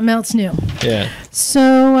try something else new. Yeah.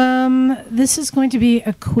 So this is going to be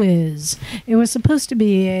a quiz. It was supposed to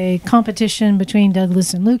be a competition between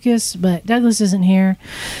Douglas and Lucas, but Douglas isn't here.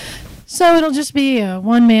 So it'll just be a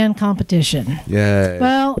one-man competition. Yeah.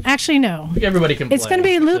 Well, actually, no. Everybody can. It's going to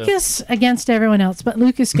be Lucas against everyone else, but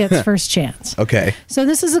Lucas gets first chance. Okay. So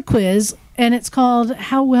this is a quiz, and it's called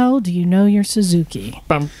 "How Well Do You Know Your Suzuki?"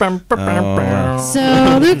 So,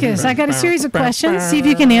 Lucas, I got a series of questions. See if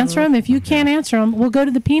you can answer them. If you can't answer them, we'll go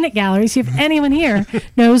to the peanut gallery. See if anyone here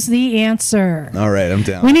knows the answer. All right, I'm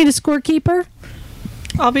down. We need a scorekeeper.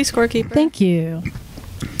 I'll be scorekeeper. Thank you.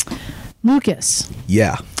 Lucas,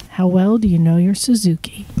 Yeah. how well do you know your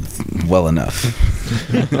Suzuki? Well enough.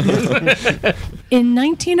 In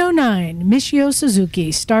 1909, Michio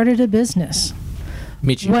Suzuki started a business.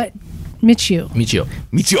 Michio. What? Michio.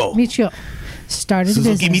 Michio. Started a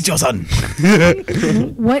Suzuki business.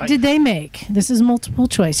 Michio-san. What did they make? This is multiple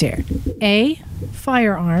choice here. A,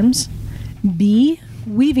 firearms. B,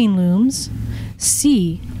 weaving looms.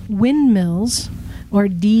 C, windmills. Or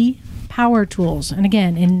D, power tools. And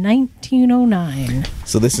again, in 1909,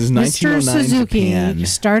 So this is Mr. 1909 Suzuki Japan.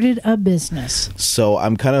 started a business. So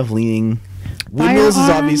I'm kind of leaning. Windmills is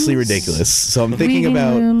obviously Firearms, ridiculous. So I'm thinking Weaving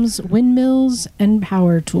about. looms, windmills, and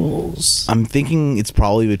power tools. I'm thinking it's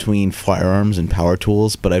probably between firearms and power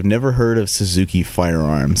tools, but I've never heard of Suzuki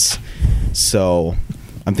firearms. So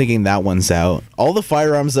I'm thinking that one's out. All the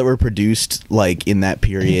firearms that were produced like in that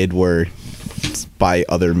period were by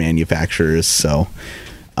other manufacturers. So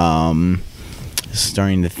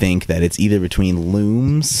starting to think that it's either between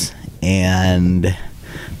looms and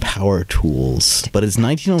power tools. But it's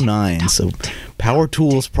 1909, so power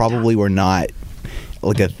tools probably were not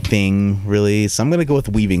like a thing really. So I'm going to go with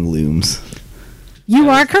weaving looms. You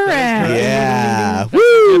are correct. Yeah. Good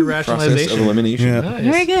Process of rationalization. elimination. Yeah. Nice.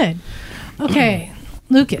 Very good. Okay,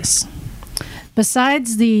 Lucas.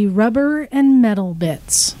 Besides the rubber and metal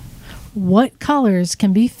bits, what colors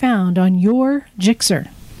can be found on your Gixxer?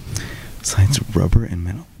 Besides rubber and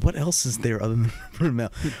metal, what else is there other than rubber and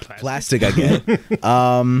metal? Plastic, I get.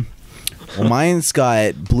 Well, mine's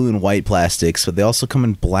got blue and white plastics, but they also come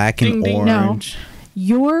in black and Ding, ding. orange.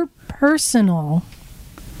 Your personal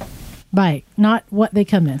bike, not what they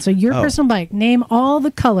come in. So your Oh. personal bike, name all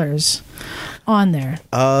the colors on there.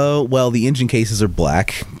 Well, the engine cases are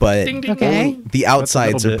black, but Ding, ding, Okay. ding. the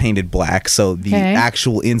outsides little are bit. painted black, so the Okay.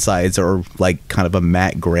 actual insides are like kind of a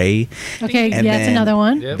matte gray. Okay, And yeah, that's then- another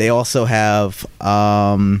one. Yep. They also have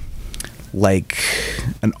like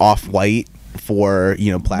an off-white for,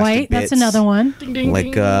 plastic White, bits. that's another one. Ding, ding,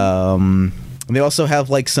 Like ding. they also have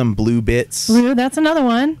like some blue bits. Blue, that's another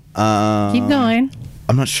one. Keep going.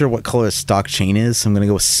 I'm not sure what color a stock chain is, so I'm gonna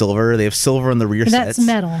go with silver. They have silver on the rear That's sets.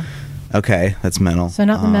 metal. Okay, that's metal. So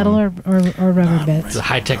not the metal or rubber bits. It's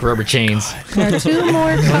high-tech rubber chains. There are two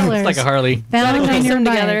more colors It's like a Harley. found on Piece your them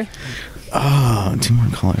bike. together. Oh, two more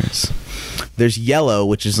colors. There's yellow,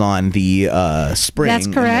 which is on the spring. That's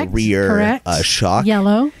and correct. the rear Correct. shock.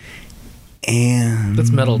 Yellow. And That's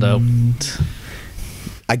metal, though.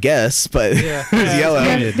 I guess, but it's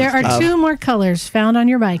yellow. There are two more colors found on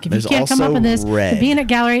your bike. If you there's can't come up also with this, red. the peanut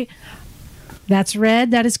gallery. That's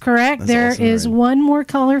red. That is correct. That's There also is red. one more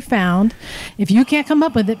color found. If you can't come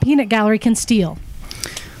up with it, peanut gallery can steal.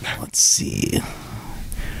 Let's see.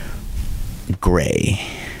 Gray.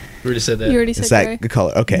 We already said that. You already Is said that gray. the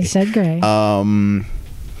color? Okay. You said gray.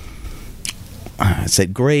 It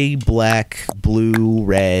said gray, black, blue,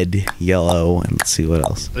 red, yellow, and let's see what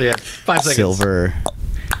else. Yeah, 5 seconds. Silver.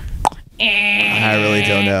 I really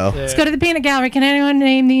don't know. Let's go to the peanut gallery. Can anyone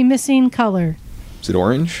name the missing color? Is it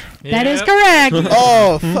orange? That is Yep. correct.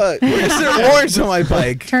 Oh, fuck. Where's there orange on my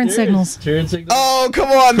bike? Turn signals. Turn signal. Oh, come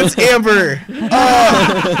on. That's amber.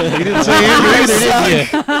 Oh, You didn't say Andrew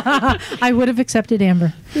either, did I would have accepted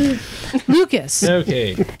amber. Lucas, you?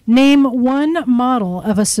 Okay. name one model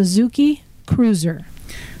of a Suzuki Cruiser.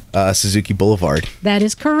 Suzuki Boulevard. That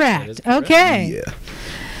is correct. That is correct. Okay. Yeah.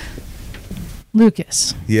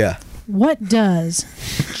 Lucas, Yeah. What does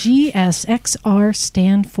GSXR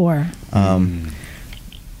stand for?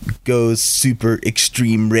 Goes super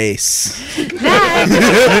extreme race. Is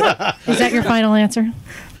that your final answer?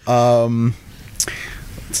 Let's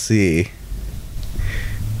see.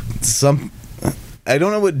 I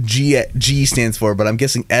don't know what G stands for, but I'm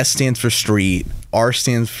guessing S stands for street, R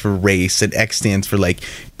stands for race, and X stands for like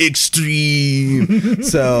extreme.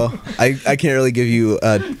 So I can't really give you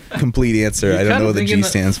a complete answer. I don't know what the G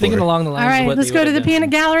stands for. Thinking along the lines. All right, of what let's they go to would've the done. peanut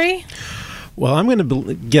gallery. Well, I'm going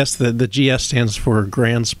to guess that the GS stands for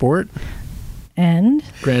Grand Sport. And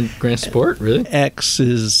Grand Sport, really? X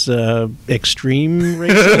is extreme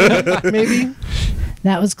racing, maybe?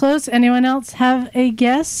 that was close. Anyone else have a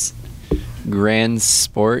guess? Grand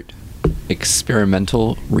Sport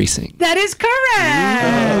Experimental Racing. That is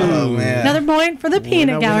correct. Oh man. Another point for the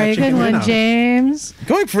peanut not gallery. chicken Good one, dinner. James.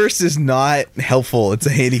 Going first is not helpful. It's a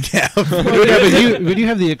handicap. But you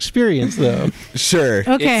have the experience, though. Sure.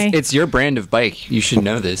 Okay. It's your brand of bike. You should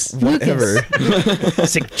know this. Whatever.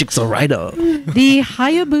 Sick jigsaw rider. The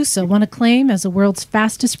Hayabusa won acclaim as the world's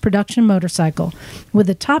fastest production motorcycle with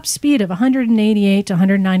a top speed of 188 to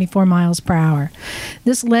 194 miles per hour.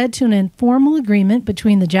 This led to an informal agreement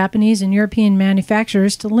between the Japanese and European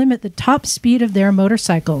manufacturers to limit the top speed of their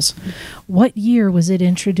motorcycles. What year was it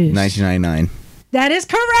introduced? 1999. That is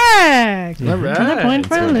correct. All right. Another point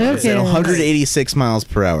for Lucas. It's at 186 miles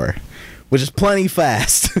per hour, which is plenty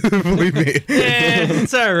fast. Believe me.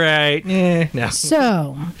 It's all right. No.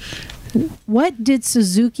 So, what did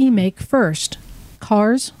Suzuki make first?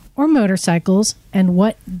 Cars or motorcycles, and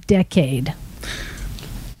what decade?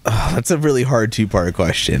 That's a really hard two-part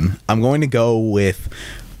question. I'm going to go with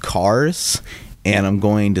cars, and I'm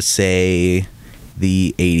going to say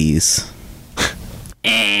the 80s.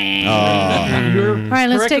 All right,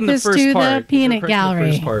 let's take this to the peanut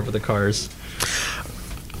gallery. First part with the cars.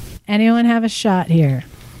 Anyone have a shot here?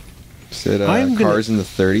 Said I'm gonna- cars in the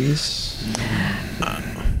 30s.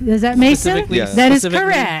 Is that Mason? Specifically- Yeah. That is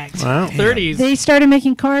specifically- correct. Wow. 30s. They started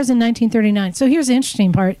making cars in 1939. So here's the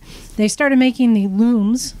interesting part. They started making the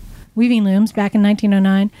looms, weaving looms, back in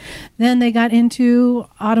 1909. Then they got into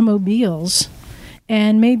automobiles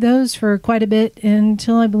and made those for quite a bit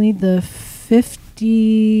until I believe the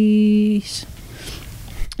 50s.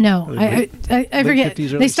 No, I forget. 50s,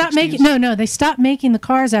 They early stopped 60s? making they stopped making the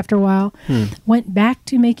cars after a while. Went back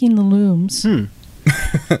to making the looms.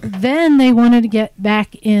 Then they wanted to get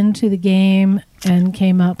back into the game and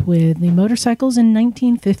came up with the motorcycles in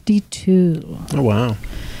 1952. Oh, wow.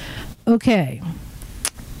 Okay.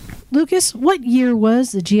 Lucas, what year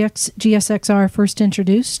was the GSXR first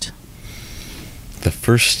introduced? The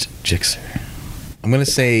first Gixxer. I'm going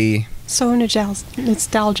to say, So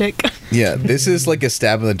nostalgic. yeah, this is like a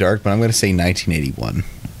stab in the dark, but I'm going to say 1981.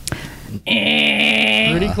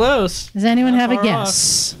 Pretty close. Does anyone have a far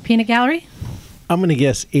guess? Peanut Gallery? I'm going to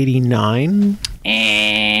guess 89.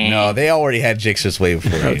 No, they already had Gixxers way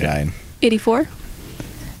before 89. 84.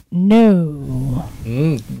 No.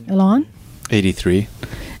 Elon? 83.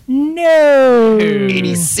 No.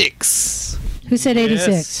 86. Who said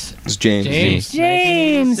 86? It's James.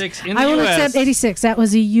 James. 86 in I the will US. accept 86. That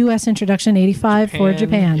was a U.S. introduction, 85 for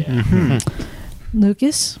Japan. Yeah.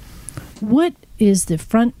 Lucas, what is the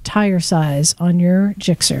front tire size on your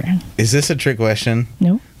Gixxer? Is this a trick question?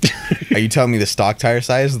 No? Are you telling me the stock tire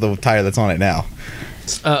size or the tire that's on it now?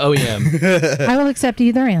 OEM. I will accept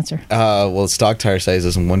either answer. Well, stock tire size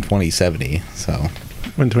is 120/70, so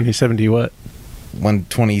 120/70 what?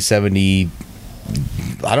 120/70.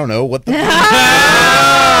 I don't know what the. Who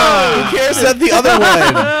cares about the other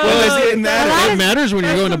one? Well, it matter. It matters when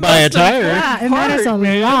you're going to buy a tire. Yeah, it matters a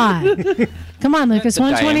lot. Come on, Lucas. The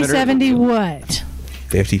 120, diameter 70 of the what?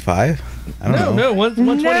 55. I don't know. No,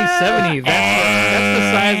 120/70. That's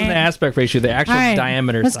the size and the aspect ratio, the actual All right,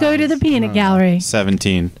 diameter let's go to the size. peanut gallery.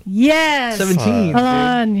 17. Yes. 17. Hold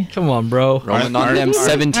on. Come on, bro. Rolling on them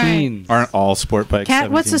 17. Aren't all sport bikes Kat,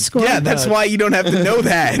 17? what's the score? Yeah, that's why you don't have to know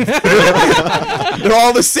that. They're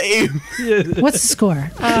all the same. What's the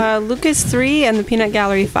score? Lucas 3 and the Peanut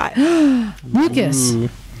Gallery 5. Lucas,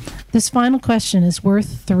 this final question is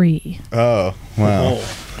worth 3. Oh, wow.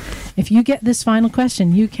 If you get this final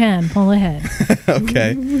question, you can pull ahead.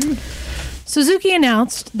 Okay. Suzuki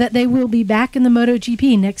announced that they will be back in the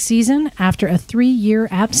MotoGP next season after a 3-year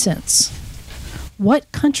absence. What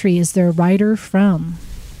country is their rider from?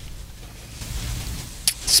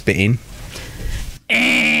 Spain.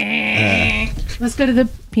 Let's go to the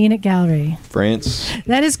peanut gallery. France.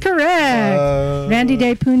 That is correct. Randy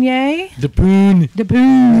Depunier. Depoon.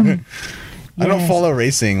 Depoon. I don't Yes. follow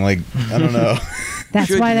racing. Like, I don't know. That's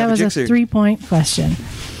Should why you that have was a a Gixxer? 3-point question.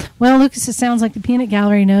 Well, Lucas, it sounds like the peanut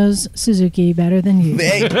gallery knows Suzuki better than you.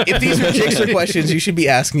 Hey, if these are Jixer questions, you should be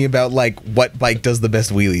asking about like what bike does the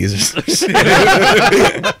best wheelies. I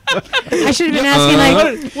should have been asking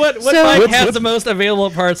like What So- bike has the most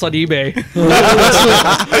available parts on eBay?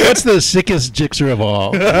 What's the sickest Jixer of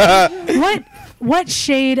all? what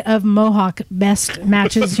shade of mohawk best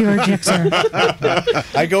matches your Jixer?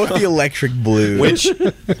 I go with the electric blue.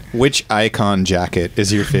 Which icon jacket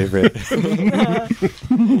is your favorite?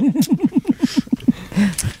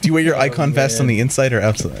 Do you wear your icon vest on the inside or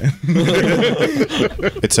outside?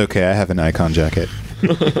 It's okay. I have an icon jacket.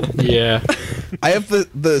 Yeah. I have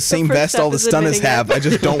the same first vest step all the is stunners admitting it. have. I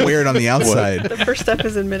just don't wear it on the outside. The first step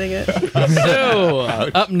is admitting it. So,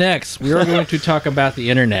 up next, we are going to talk about the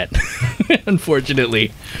internet,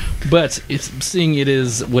 unfortunately. But seeing it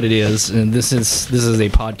is what it is, and this is a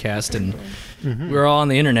podcast, and we're all on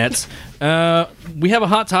the internet. We have a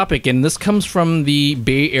hot topic, and this comes from the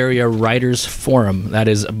Bay Area Writers Forum. That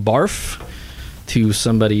is BARF. To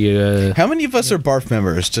somebody. How many of us are BARF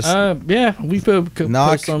members? Just Yeah, we've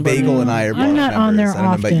Knock, Bagel, and I are BARF I'm not on there members. I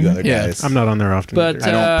don't know about you often. other Yeah, guys. I'm not on there often. But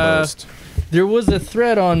I don't post. there was a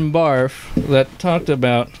thread on BARF that talked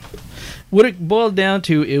about what it boiled down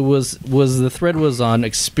to. It was the thread was on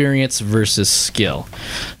experience versus skill.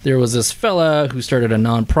 There was this fella who started a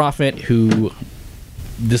nonprofit who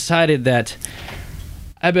decided that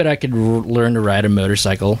I bet I could learn to ride a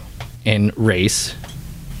motorcycle and race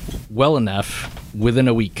well enough within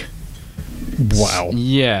a week. wow.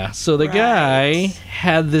 Yeah, so the guy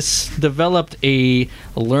had developed a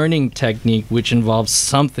learning technique which involves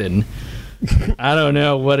something. I don't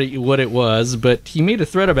know what it was, but he made a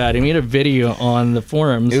thread about it. He made a video on the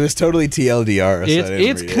forums. It was totally TLDR. So I didn't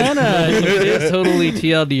It's read it. kind of it is totally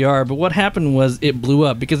TLDR, but what happened was it blew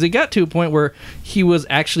up because it got to a point where he was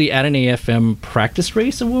actually at an AFM practice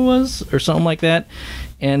race, or something like that,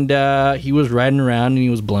 and he was riding around and he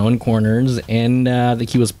was blowing corners, and I think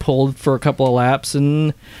he was pulled for a couple of laps,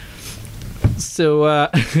 and so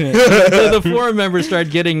the forum members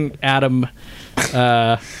started getting at him.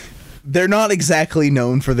 They're not exactly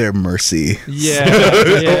known for their mercy. Yeah,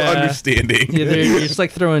 Understanding. Yeah, they're just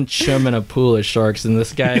like throwing chum in a pool of sharks, and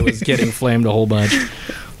this guy was getting flamed a whole bunch.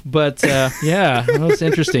 But yeah, that was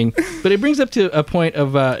interesting. But it brings up to a point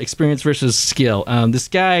of experience versus skill. This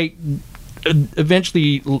guy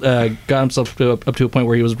eventually got himself up to a point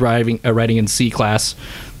where he was riding in C-class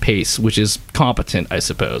pace, which is competent, I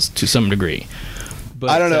suppose, to some degree. But,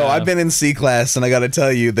 I don't know. I've been in C-class, and I got to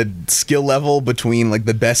tell you, the skill level between like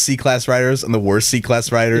the best C-class riders and the worst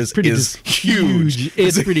C-class riders is huge.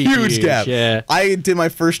 It's a pretty huge huge, gap. yeah. I did my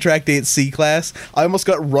first track day at C-class. I almost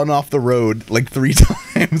got run off the road like 3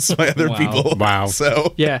 times by other Wow. people. Wow.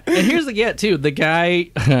 So Yeah, and here's the get too. The guy,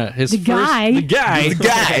 his guy?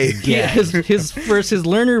 Yeah, his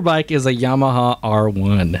learner bike is a Yamaha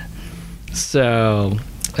R1. So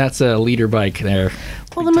that's a leader bike there.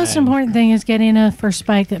 Well, the most important thing is getting a first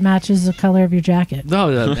bike that matches the color of your jacket. No,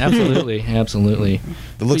 absolutely, absolutely.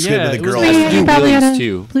 it looks Yeah, good it with the was girls. nice. You do probably had wheelies, a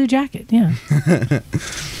too. blue jacket, yeah.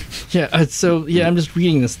 Yeah. So yeah, I'm just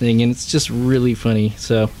reading this thing, and it's just really funny.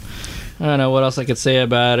 So I don't know what else I could say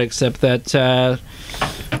about it except that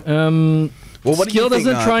Well, what do skill you think,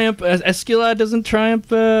 doesn't triumph. A skill doesn't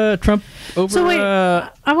trump over. So wait,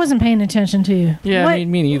 I wasn't paying attention to you. Yeah, What-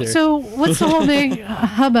 me neither. So what's the whole big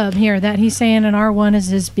hubbub here that he's saying an R1 is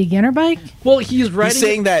his beginner bike? well, he's riding. He's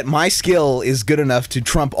saying that my skill is good enough to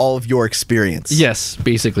trump all of your experience. yes,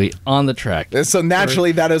 basically on the track. And so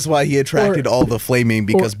naturally, that is why he attracted all the flaming,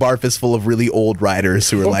 because BARF is full of really old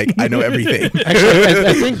riders who are like, I know everything. Actually,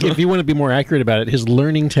 I think if you want to be more accurate about it, his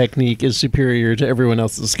learning technique is superior to everyone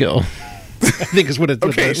else's skill. I think is what it.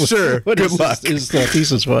 Okay, sure. What Good his, luck. His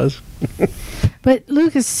thesis was. But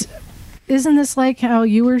Lucas, isn't this like how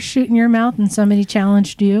you were shooting your mouth and somebody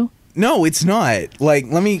challenged you? No, it's not. Like,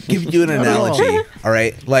 let me give you an Not at all. analogy. All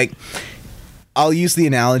right. Like, I'll use the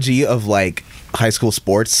analogy of like high school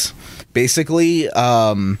sports. Basically,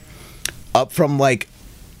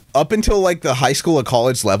 up until like the high school or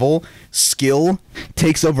college level, skill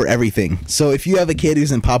takes over everything. So if you have a kid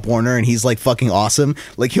who's in Pop Warner and he's like fucking awesome,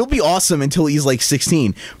 like he'll be awesome until he's like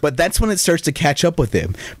 16. But that's when it starts to catch up with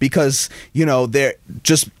him, because, you know, they're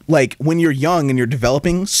just like when you're young and you're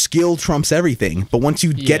developing, skill trumps everything. But once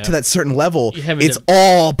you get Yeah. to that certain level, You haven't it's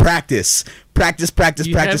all practice. Practice.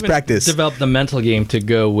 You haven't developed the mental game to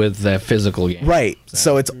go with the physical game. Right.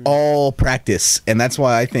 So it's all practice. And that's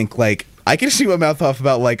why I think, like, I can shoot my mouth off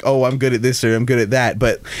about, like, oh, I'm good at this or I'm good at that.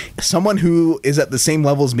 But someone who is at the same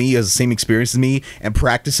level as me, has the same experience as me, and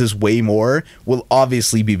practices way more will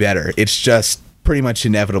obviously be better. It's just pretty much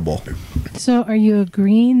inevitable. So are you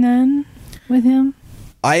agreeing then with him?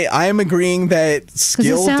 I am agreeing that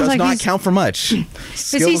skill sounds does like not count for much.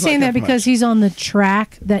 Is he saying that because he's on the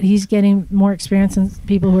track that he's getting more experience than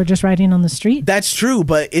people who are just riding on the street? That's true,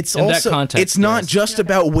 but it's In that also context, it's not yes. just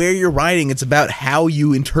about where you're riding, it's about how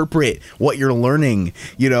you interpret what you're learning,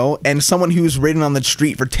 you know? And someone who's ridden on the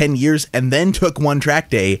street for 10 years and then took one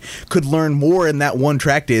track day could learn more in that one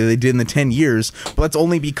track day than they did in the 10 years, but that's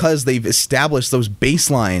only because they've established those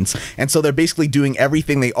baselines. And so they're basically doing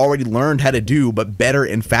everything they already learned how to do, but better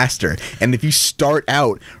and faster. And if you start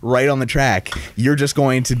out right on the track, you're just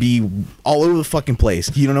going to be all over the fucking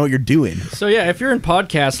place. You don't know what you're doing. So yeah, if you're in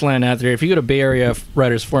podcast land out there, if you go to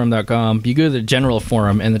BayAreaRidersForum.com, you go to the general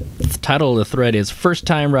forum, and the title of the thread is "First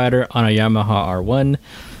Time Rider on a Yamaha R1: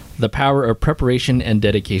 The Power of Preparation and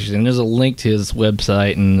Dedication." And there's a link to his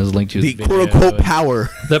website, and there's a link to his The quote-unquote power.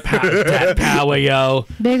 The power, that power, yo.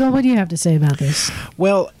 Bagel, what do you have to say about this?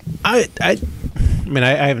 Well, I mean,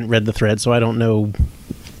 I haven't read the thread, so I don't know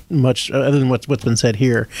much other than what's been said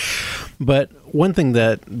here. But one thing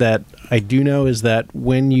that I do know is that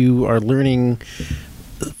when you are learning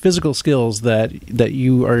physical skills that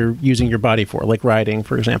you are using your body for, like riding,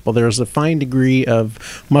 for example, there's a fine degree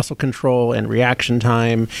of muscle control and reaction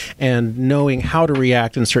time and knowing how to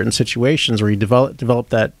react in certain situations where you develop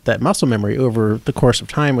that muscle memory over the course of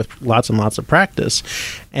time with lots and lots of practice.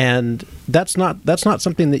 And that's not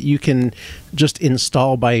something that you can just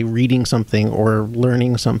install by reading something or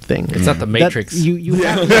learning something. It's not the Matrix. You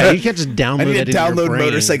can't just download I need it to in your download brain.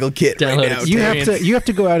 Motorcycle Kit right Download now. it. You have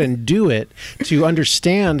to go out and do it to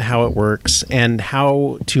understand how it works and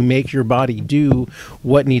how to make your body do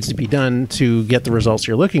what needs to be done to get the results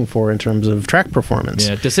you're looking for in terms of track performance.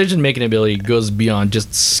 Yeah, decision making ability goes beyond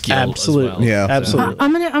just skill. Absolutely. As well. Yeah. Absolutely.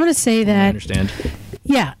 I'm gonna say I that understand.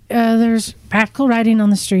 yeah, there's practical riding on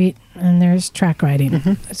the street and there's track riding.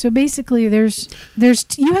 Mm-hmm. So basically, there's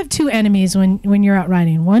you have two enemies when you're out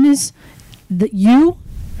riding. One is you,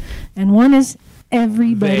 and one is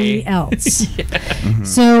everybody They. else.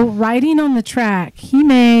 So riding on the track, he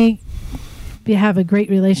may have a great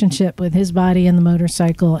relationship with his body and the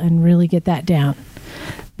motorcycle and really get that down.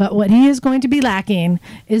 But what he is going to be lacking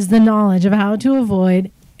is the knowledge of how to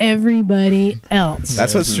avoid everybody else.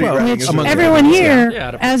 That's what street Well, riding Which is. among everyone here,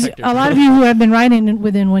 Yeah, to as protect a lot of you who have been riding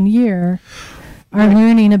within 1 year, are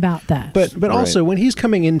learning about that. But also, when he's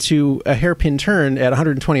coming into a hairpin turn at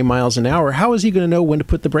 120 miles an hour, how is he going to know when to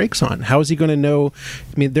put the brakes on? How is he going to know?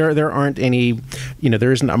 I mean, there aren't any,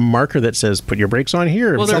 there isn't a marker that says put your brakes on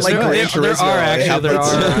here. Well, Sounds like Gran there Turismo. are They have actually the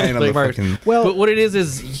sign on the fucking- Well, but what it is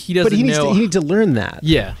he doesn't but he know. needs to learn that.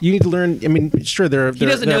 Yeah. You need to learn. I mean, sure, there are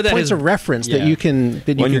doesn't know that points his- of reference that yeah. you can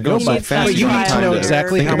When you're go going by. so fast, But you you need need to time know to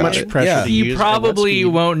exactly think how about much it. pressure Yeah. to he use. and what probably speed.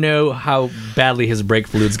 won't know how badly his brake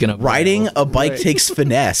fluid's gonna Riding blow. a bike takes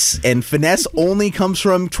finesse, and finesse only comes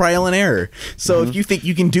from trial and error. So if you think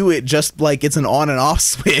you can do it just like it's an on and off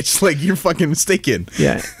switch, like you're fucking mistaken.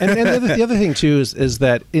 Yeah, and the other thing too is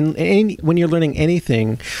that when you're learning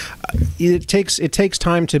anything, it takes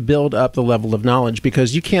time to build up the level of knowledge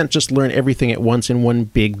because you can't just learn everything at once in one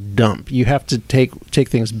big dump. You have to take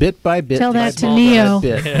things bit by bit. Tell by that to small Neo.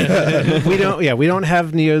 bit. we don't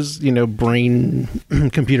have Neo's brain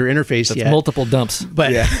computer interface That's yet. multiple dumps.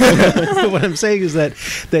 But what I'm saying is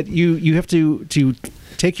that you have to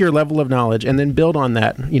take your level of knowledge and then build on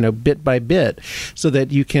that, bit by bit, so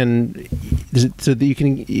that you can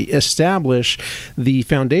establish the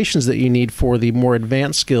foundations that you need for the more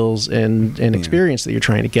advanced skills and experience that you're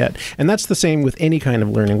trying to get. And that's the same with any kind of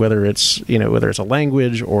learning, whether it's a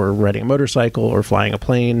language or riding a motorcycle or flying a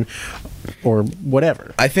plane or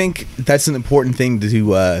whatever. I think that's an important thing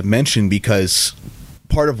to mention because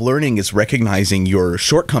part of learning is recognizing your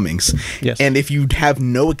shortcomings. Yes. And if you have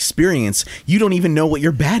no experience, you don't even know what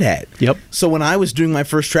you're bad at. Yep. So when I was doing my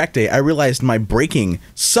first track day, I realized my braking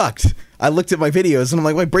sucked. I looked at my videos and I'm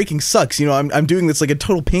like, my braking sucks. I'm doing this like a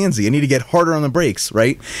total pansy. I need to get harder on the brakes,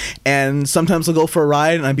 right? And sometimes I'll go for a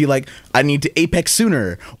ride and I'd be like, I need to apex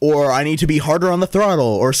sooner, or I need to be harder on the throttle,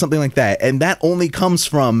 or something like that. And that only comes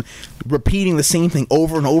from repeating the same thing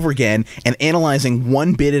over and over again and analyzing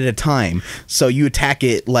one bit at a time. So you attack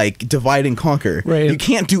it like divide and conquer. Right. You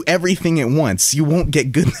can't do everything at once. You won't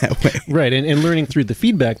get good that way. Right, and learning through the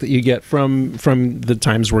feedback that you get from the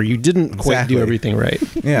times where you didn't quite Exactly. do everything right.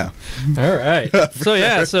 Yeah. All right.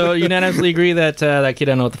 So unanimously agree that that kid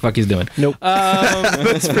don't know what the fuck he's doing. Nope.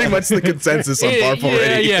 That's pretty much the consensus on BARF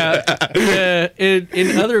already. Yeah.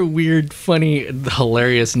 In other weird, funny,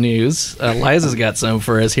 hilarious news, Liza's got some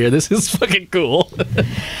for us here. This is fucking cool.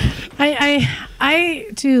 I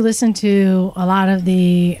too listen to a lot of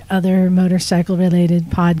the other motorcycle related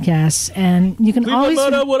podcasts, and you can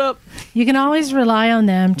what up? You can always rely on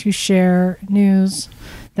them to share news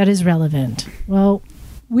that is relevant. Well,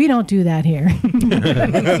 we don't do that here.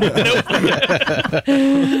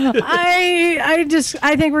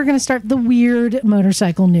 I think we're going to start the weird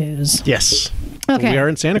motorcycle news. Yes. Okay. Well, we are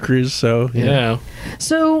in Santa Cruz, so Yeah.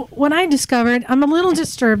 So when I discovered, I'm a little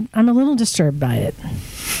disturbed by it.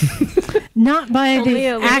 Not by Only the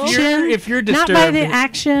a little? action. If you're not by the disturbed-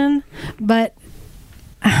 action, but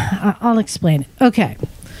I'll explain it. Okay.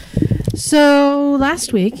 So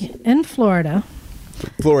last week in Florida.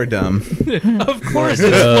 Floridum. Of course,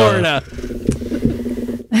 it's Florida.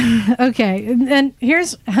 Okay, and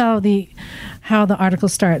here's how the article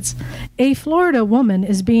starts. A Florida woman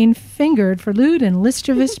is being fingered for lewd and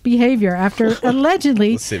mischievous behavior after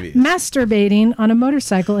allegedly Lascivious. masturbating on a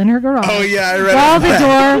motorcycle in her garage. Oh, yeah, I read while that. the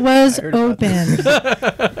door was open.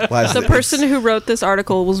 The person who wrote this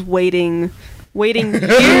article was waiting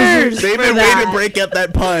years. They've for been that. waiting to break up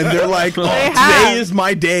that pun. They're like, oh, They today have. is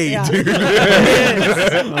my day, Yeah. dude.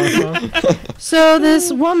 So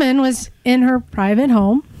this woman was in her private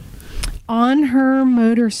home on her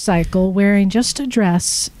motorcycle wearing just a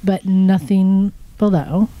dress but nothing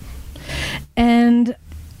below. And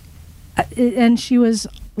she was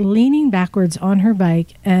leaning backwards on her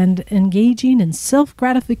bike and engaging in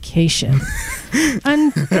self-gratification.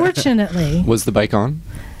 Unfortunately, Was the bike on?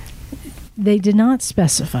 they did not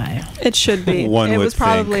specify. It should be. One it would was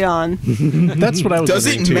probably on. that's what I was Doesn't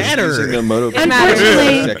listening to. matter. Using a moto-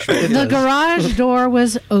 Unfortunately, Sexual. the garage door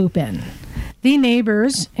was open. The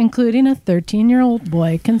neighbors, including a 13-year-old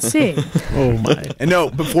boy, can see. Oh my! And no,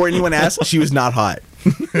 before anyone asked, she was not hot.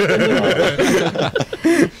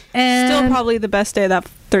 And Still probably the best day of that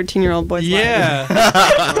 13-year-old boy's life. Yeah.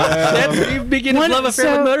 That's, you begin to One- love affair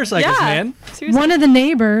so- with motorcycles, Yeah. man. Seriously. one of the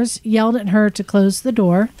neighbors yelled at her to close the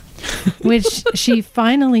door, which she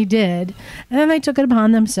finally did, and then they took it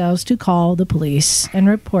upon themselves to call the police and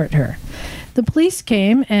report her. The police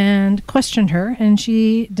came and questioned her, and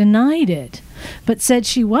she denied it, but said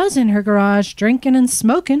she was in her garage drinking and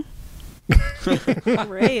smoking.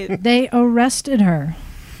 Great. They arrested her,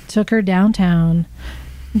 took her downtown,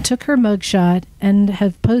 took her mugshot, and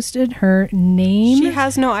have posted her name, She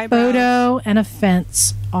has no eyebrows. photo, and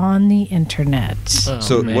offense on the internet. Oh,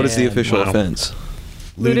 So, what is the man. official Wow. offense?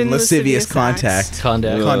 Lewd and lascivious contact.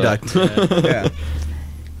 Conduct. Conduct. Yeah.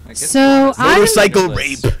 So Motorcycle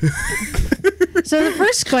rape. So the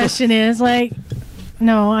first question is like,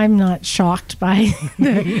 no, I'm not shocked by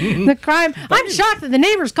the crime. I'm shocked that the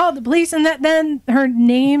neighbors called the police and that then her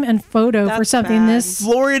name and photo for That's something bad. this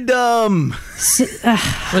Floridum.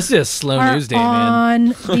 Let's do a slow are news day, man.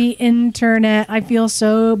 on the internet. I feel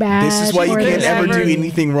so bad. This is why you for can't this ever do lady.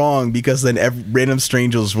 anything wrong because then random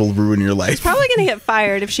strangers will ruin your life. Probably going to get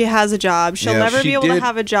fired if she has a job. She'll Yeah, never she be able to did-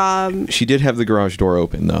 have a job. She did have the garage door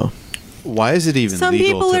open, though. Why is it even Some legal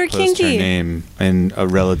people to are post kinky. her name in a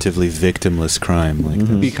relatively victimless crime like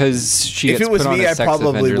this? Because she If gets it was put on me, a I sex probably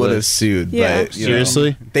offender would have list. sued. Yeah. But, you know,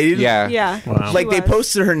 they didn't. Yeah. Yeah. Wow. Like She they was.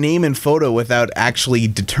 posted her name and photo without actually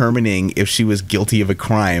determining if she was guilty of a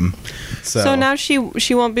crime. So, So now she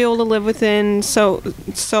won't be able to live within so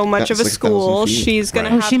much That's of a like 1,000 school. feet. She's going Right.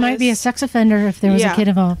 to Oh, have she might be a this- sex offender if there was Yeah. a kid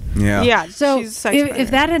involved. yeah. Yeah. So she's a sex if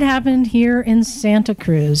offender. that had happened here in Santa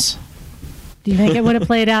Cruz, do you think it would have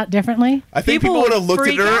played out differently? I think People people would have would looked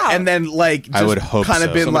at freak her out. and then like just I would hope kind of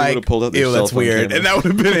so. been Somebody like, would've pulled out their "Ew, cell that's phone weird," camera. and that would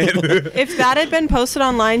have been it. If that had been posted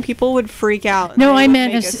online, people would freak out. No, They I would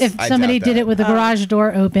meant make if, a- if I somebody doubt did that. it with the garage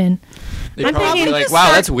door open. They'd I'm probably thinking- be like, Just wow,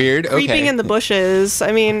 start that's weird. creeping Okay. in the bushes.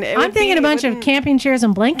 I mean, it I'm would thinking be- a bunch it of wouldn't- camping chairs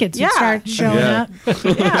and blankets would Yeah. start showing Yeah. up.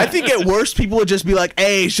 Yeah. I think at worst people would just be like,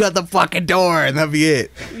 "Hey, shut the fucking door," and that'd be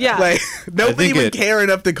it. Yeah. Like nobody think would it- care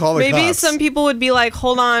enough to call the Maybe cops. some people would be like,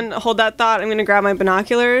 hold that thought. I'm going to grab my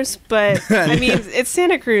binoculars. But, I mean, it's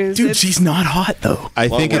Santa Cruz. Dude, It's- she's not hot though. I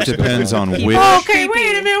think it depends on which Okay,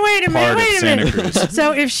 wait a minute, part of wait a Santa minute. Cruz.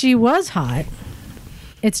 So if she was hot,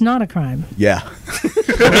 it's not a crime. Yeah.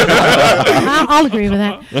 I'll agree with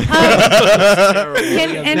that.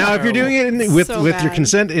 And Now, if you're doing it with So your bad.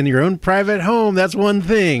 consent in your own private home, that's one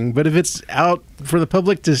thing. But if it's out for the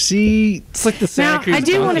public to see, It's like the Santa Now, Cruz. I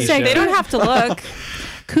do wanna Donkey say Show. They don't have to look.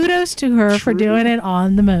 kudos to her for doing it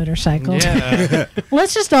on the motorcycle. Yeah.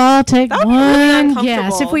 Let's just all take That would be really one uncomfortable.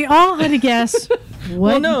 guess. If we all had to guess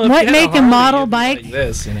what, no, if what you had make a and model Harley, bike, it'd be like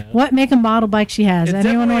this, you know? what make and model bike she has. It's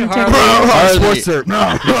Anyone want to take definitely it? a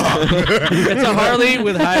Harley. It's a Harley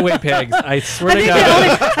with highway pegs. I swear I to think,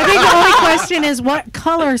 God. I think the only question is what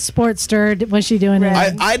color Sportster was she doing it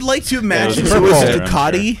in? I'd like to imagine Yeah, it it was was a purple.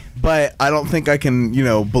 Ducati but I don't think I can,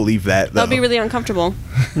 believe that. Though. That'll be really uncomfortable.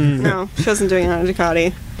 No, she wasn't doing it on a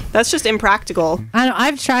Ducati. That's just impractical.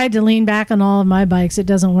 I've tried to lean back on all of my bikes. It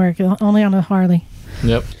doesn't work. Only on a Harley.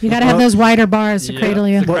 Yep. You got to have those wider bars to cradle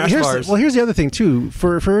you. Well, here's the other thing too.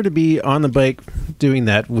 For her to be on the bike doing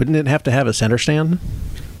that, wouldn't it have to have a center stand?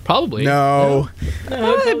 Probably. No.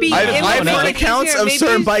 I've heard accounts of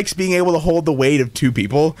certain bikes being able to hold the weight of 2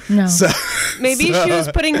 people. No. So, maybe she was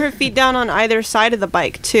putting her feet down on either side of the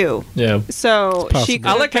bike too. Yeah. So she.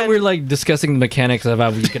 I like how we're like discussing the mechanics of how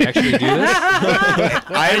we can actually do this.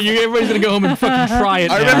 Everybody's gonna go home and fucking try it.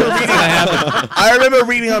 I remember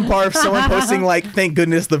reading on BARF someone posting like, "Thank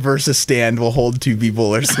goodness the Versus stand will hold 2 people"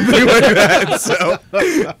 or something like that. So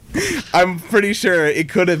I'm pretty sure it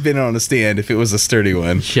could have been on a stand if it was a sturdy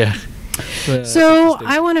one. Yeah. So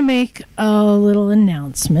I want to make a little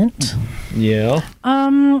announcement. Yeah.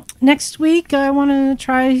 Next week I want to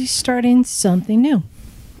try starting something new.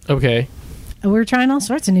 Okay. We're trying all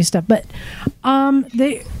sorts of new stuff, but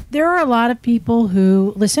there are a lot of people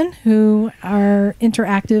who listen, who are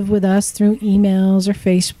interactive with us through emails or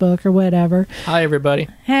Facebook or whatever. Hi, everybody.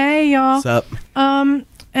 Hey, y'all. What's up?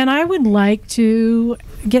 And I would like to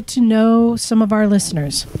get to know some of our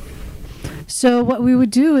listeners. So what we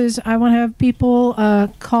would do is I want to have people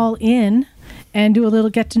call in and do a little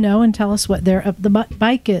get to know and tell us what their up the butt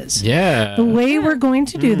bike is. Yeah. The way we're going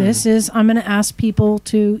to do this is I'm going to ask people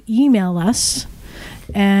to email us,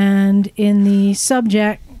 and in the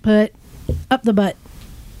subject put up the butt.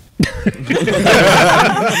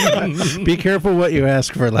 Be careful what you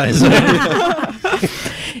ask for, Liza.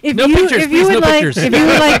 If No you, pictures, if please, you would no like, pictures. if you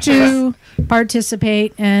would like to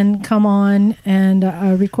participate and come on and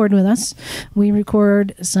record with us, we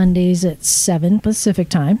record Sundays at 7 Pacific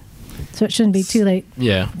time, so it shouldn't be too late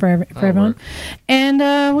Yeah. for everyone. work. And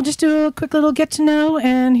we'll just do a quick little get to know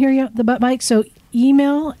and hear you the butt bike. So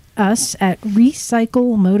email us at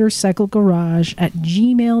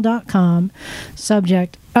recyclemotorcyclegarage@gmail.com.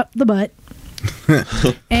 Subject up the butt.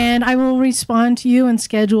 And I will respond to you and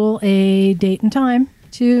schedule a date and time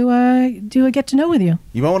to do a get to know with you.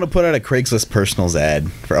 You might want to put out a Craigslist personals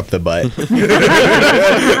ad for up the butt. We're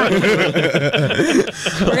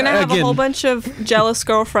gonna have a whole bunch of jealous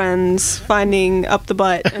girlfriends finding up the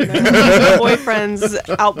butt, and then boyfriends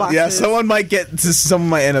outboxes. Yeah, someone might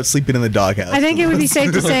end up sleeping in the doghouse. I think it would be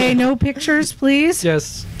safe to say no pictures, please.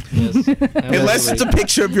 Yes. Unless it's a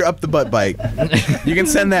picture of your up the butt bike. You can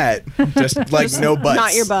send that. Just like no butts.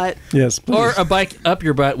 Not your butt. Yes, please. Or a bike up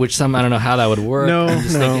your butt, which I don't know how that would work. I'm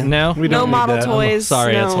just thinking, no. We No don't need model that. toys.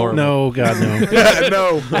 Sorry, no. that's horrible. No, God, no.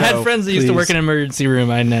 No. I had friends that used to please. work in an emergency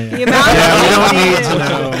room. I know. The amount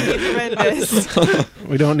Yeah,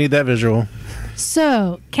 we don't need that visual.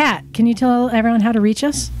 So, Kat, can you tell everyone how to reach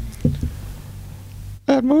us?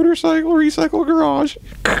 At Motorcycle Recycle Garage.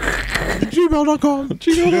 gmail.com.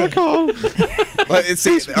 Our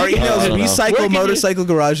email is I don't know.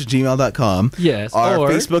 recyclemotorcyclegarage@gmail.com. Yes, Our or-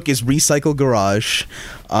 Facebook is Recycle Garage.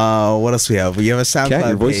 What else we have? We have a SoundCloud Cat,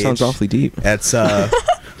 your voice page. sounds awfully deep. That's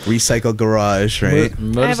Recycle Garage, right?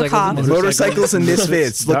 I have a cough. Motorcycles and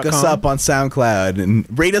Misfits. Look us up on SoundCloud and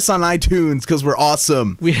rate us on iTunes because we're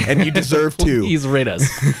awesome and you deserve to. Please rate us.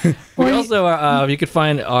 We also you could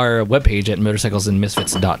find our webpage at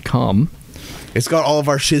motorcyclesandmisfits.com. It's got all of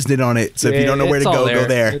our shiznit on it, so if you don't know where to go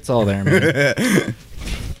there. It's all there, man.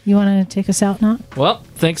 You want to take us out now? Well,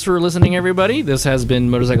 thanks for listening, everybody. This has been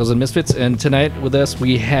Motorcycles and Misfits, and tonight with us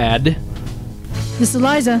we had This is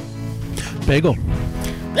Liza. Bagel.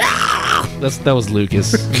 that was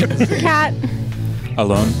Lucas, Cat.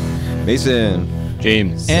 Alone. Mason.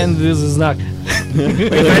 James. and this is not. Can I do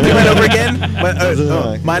that over again?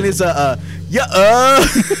 Mine is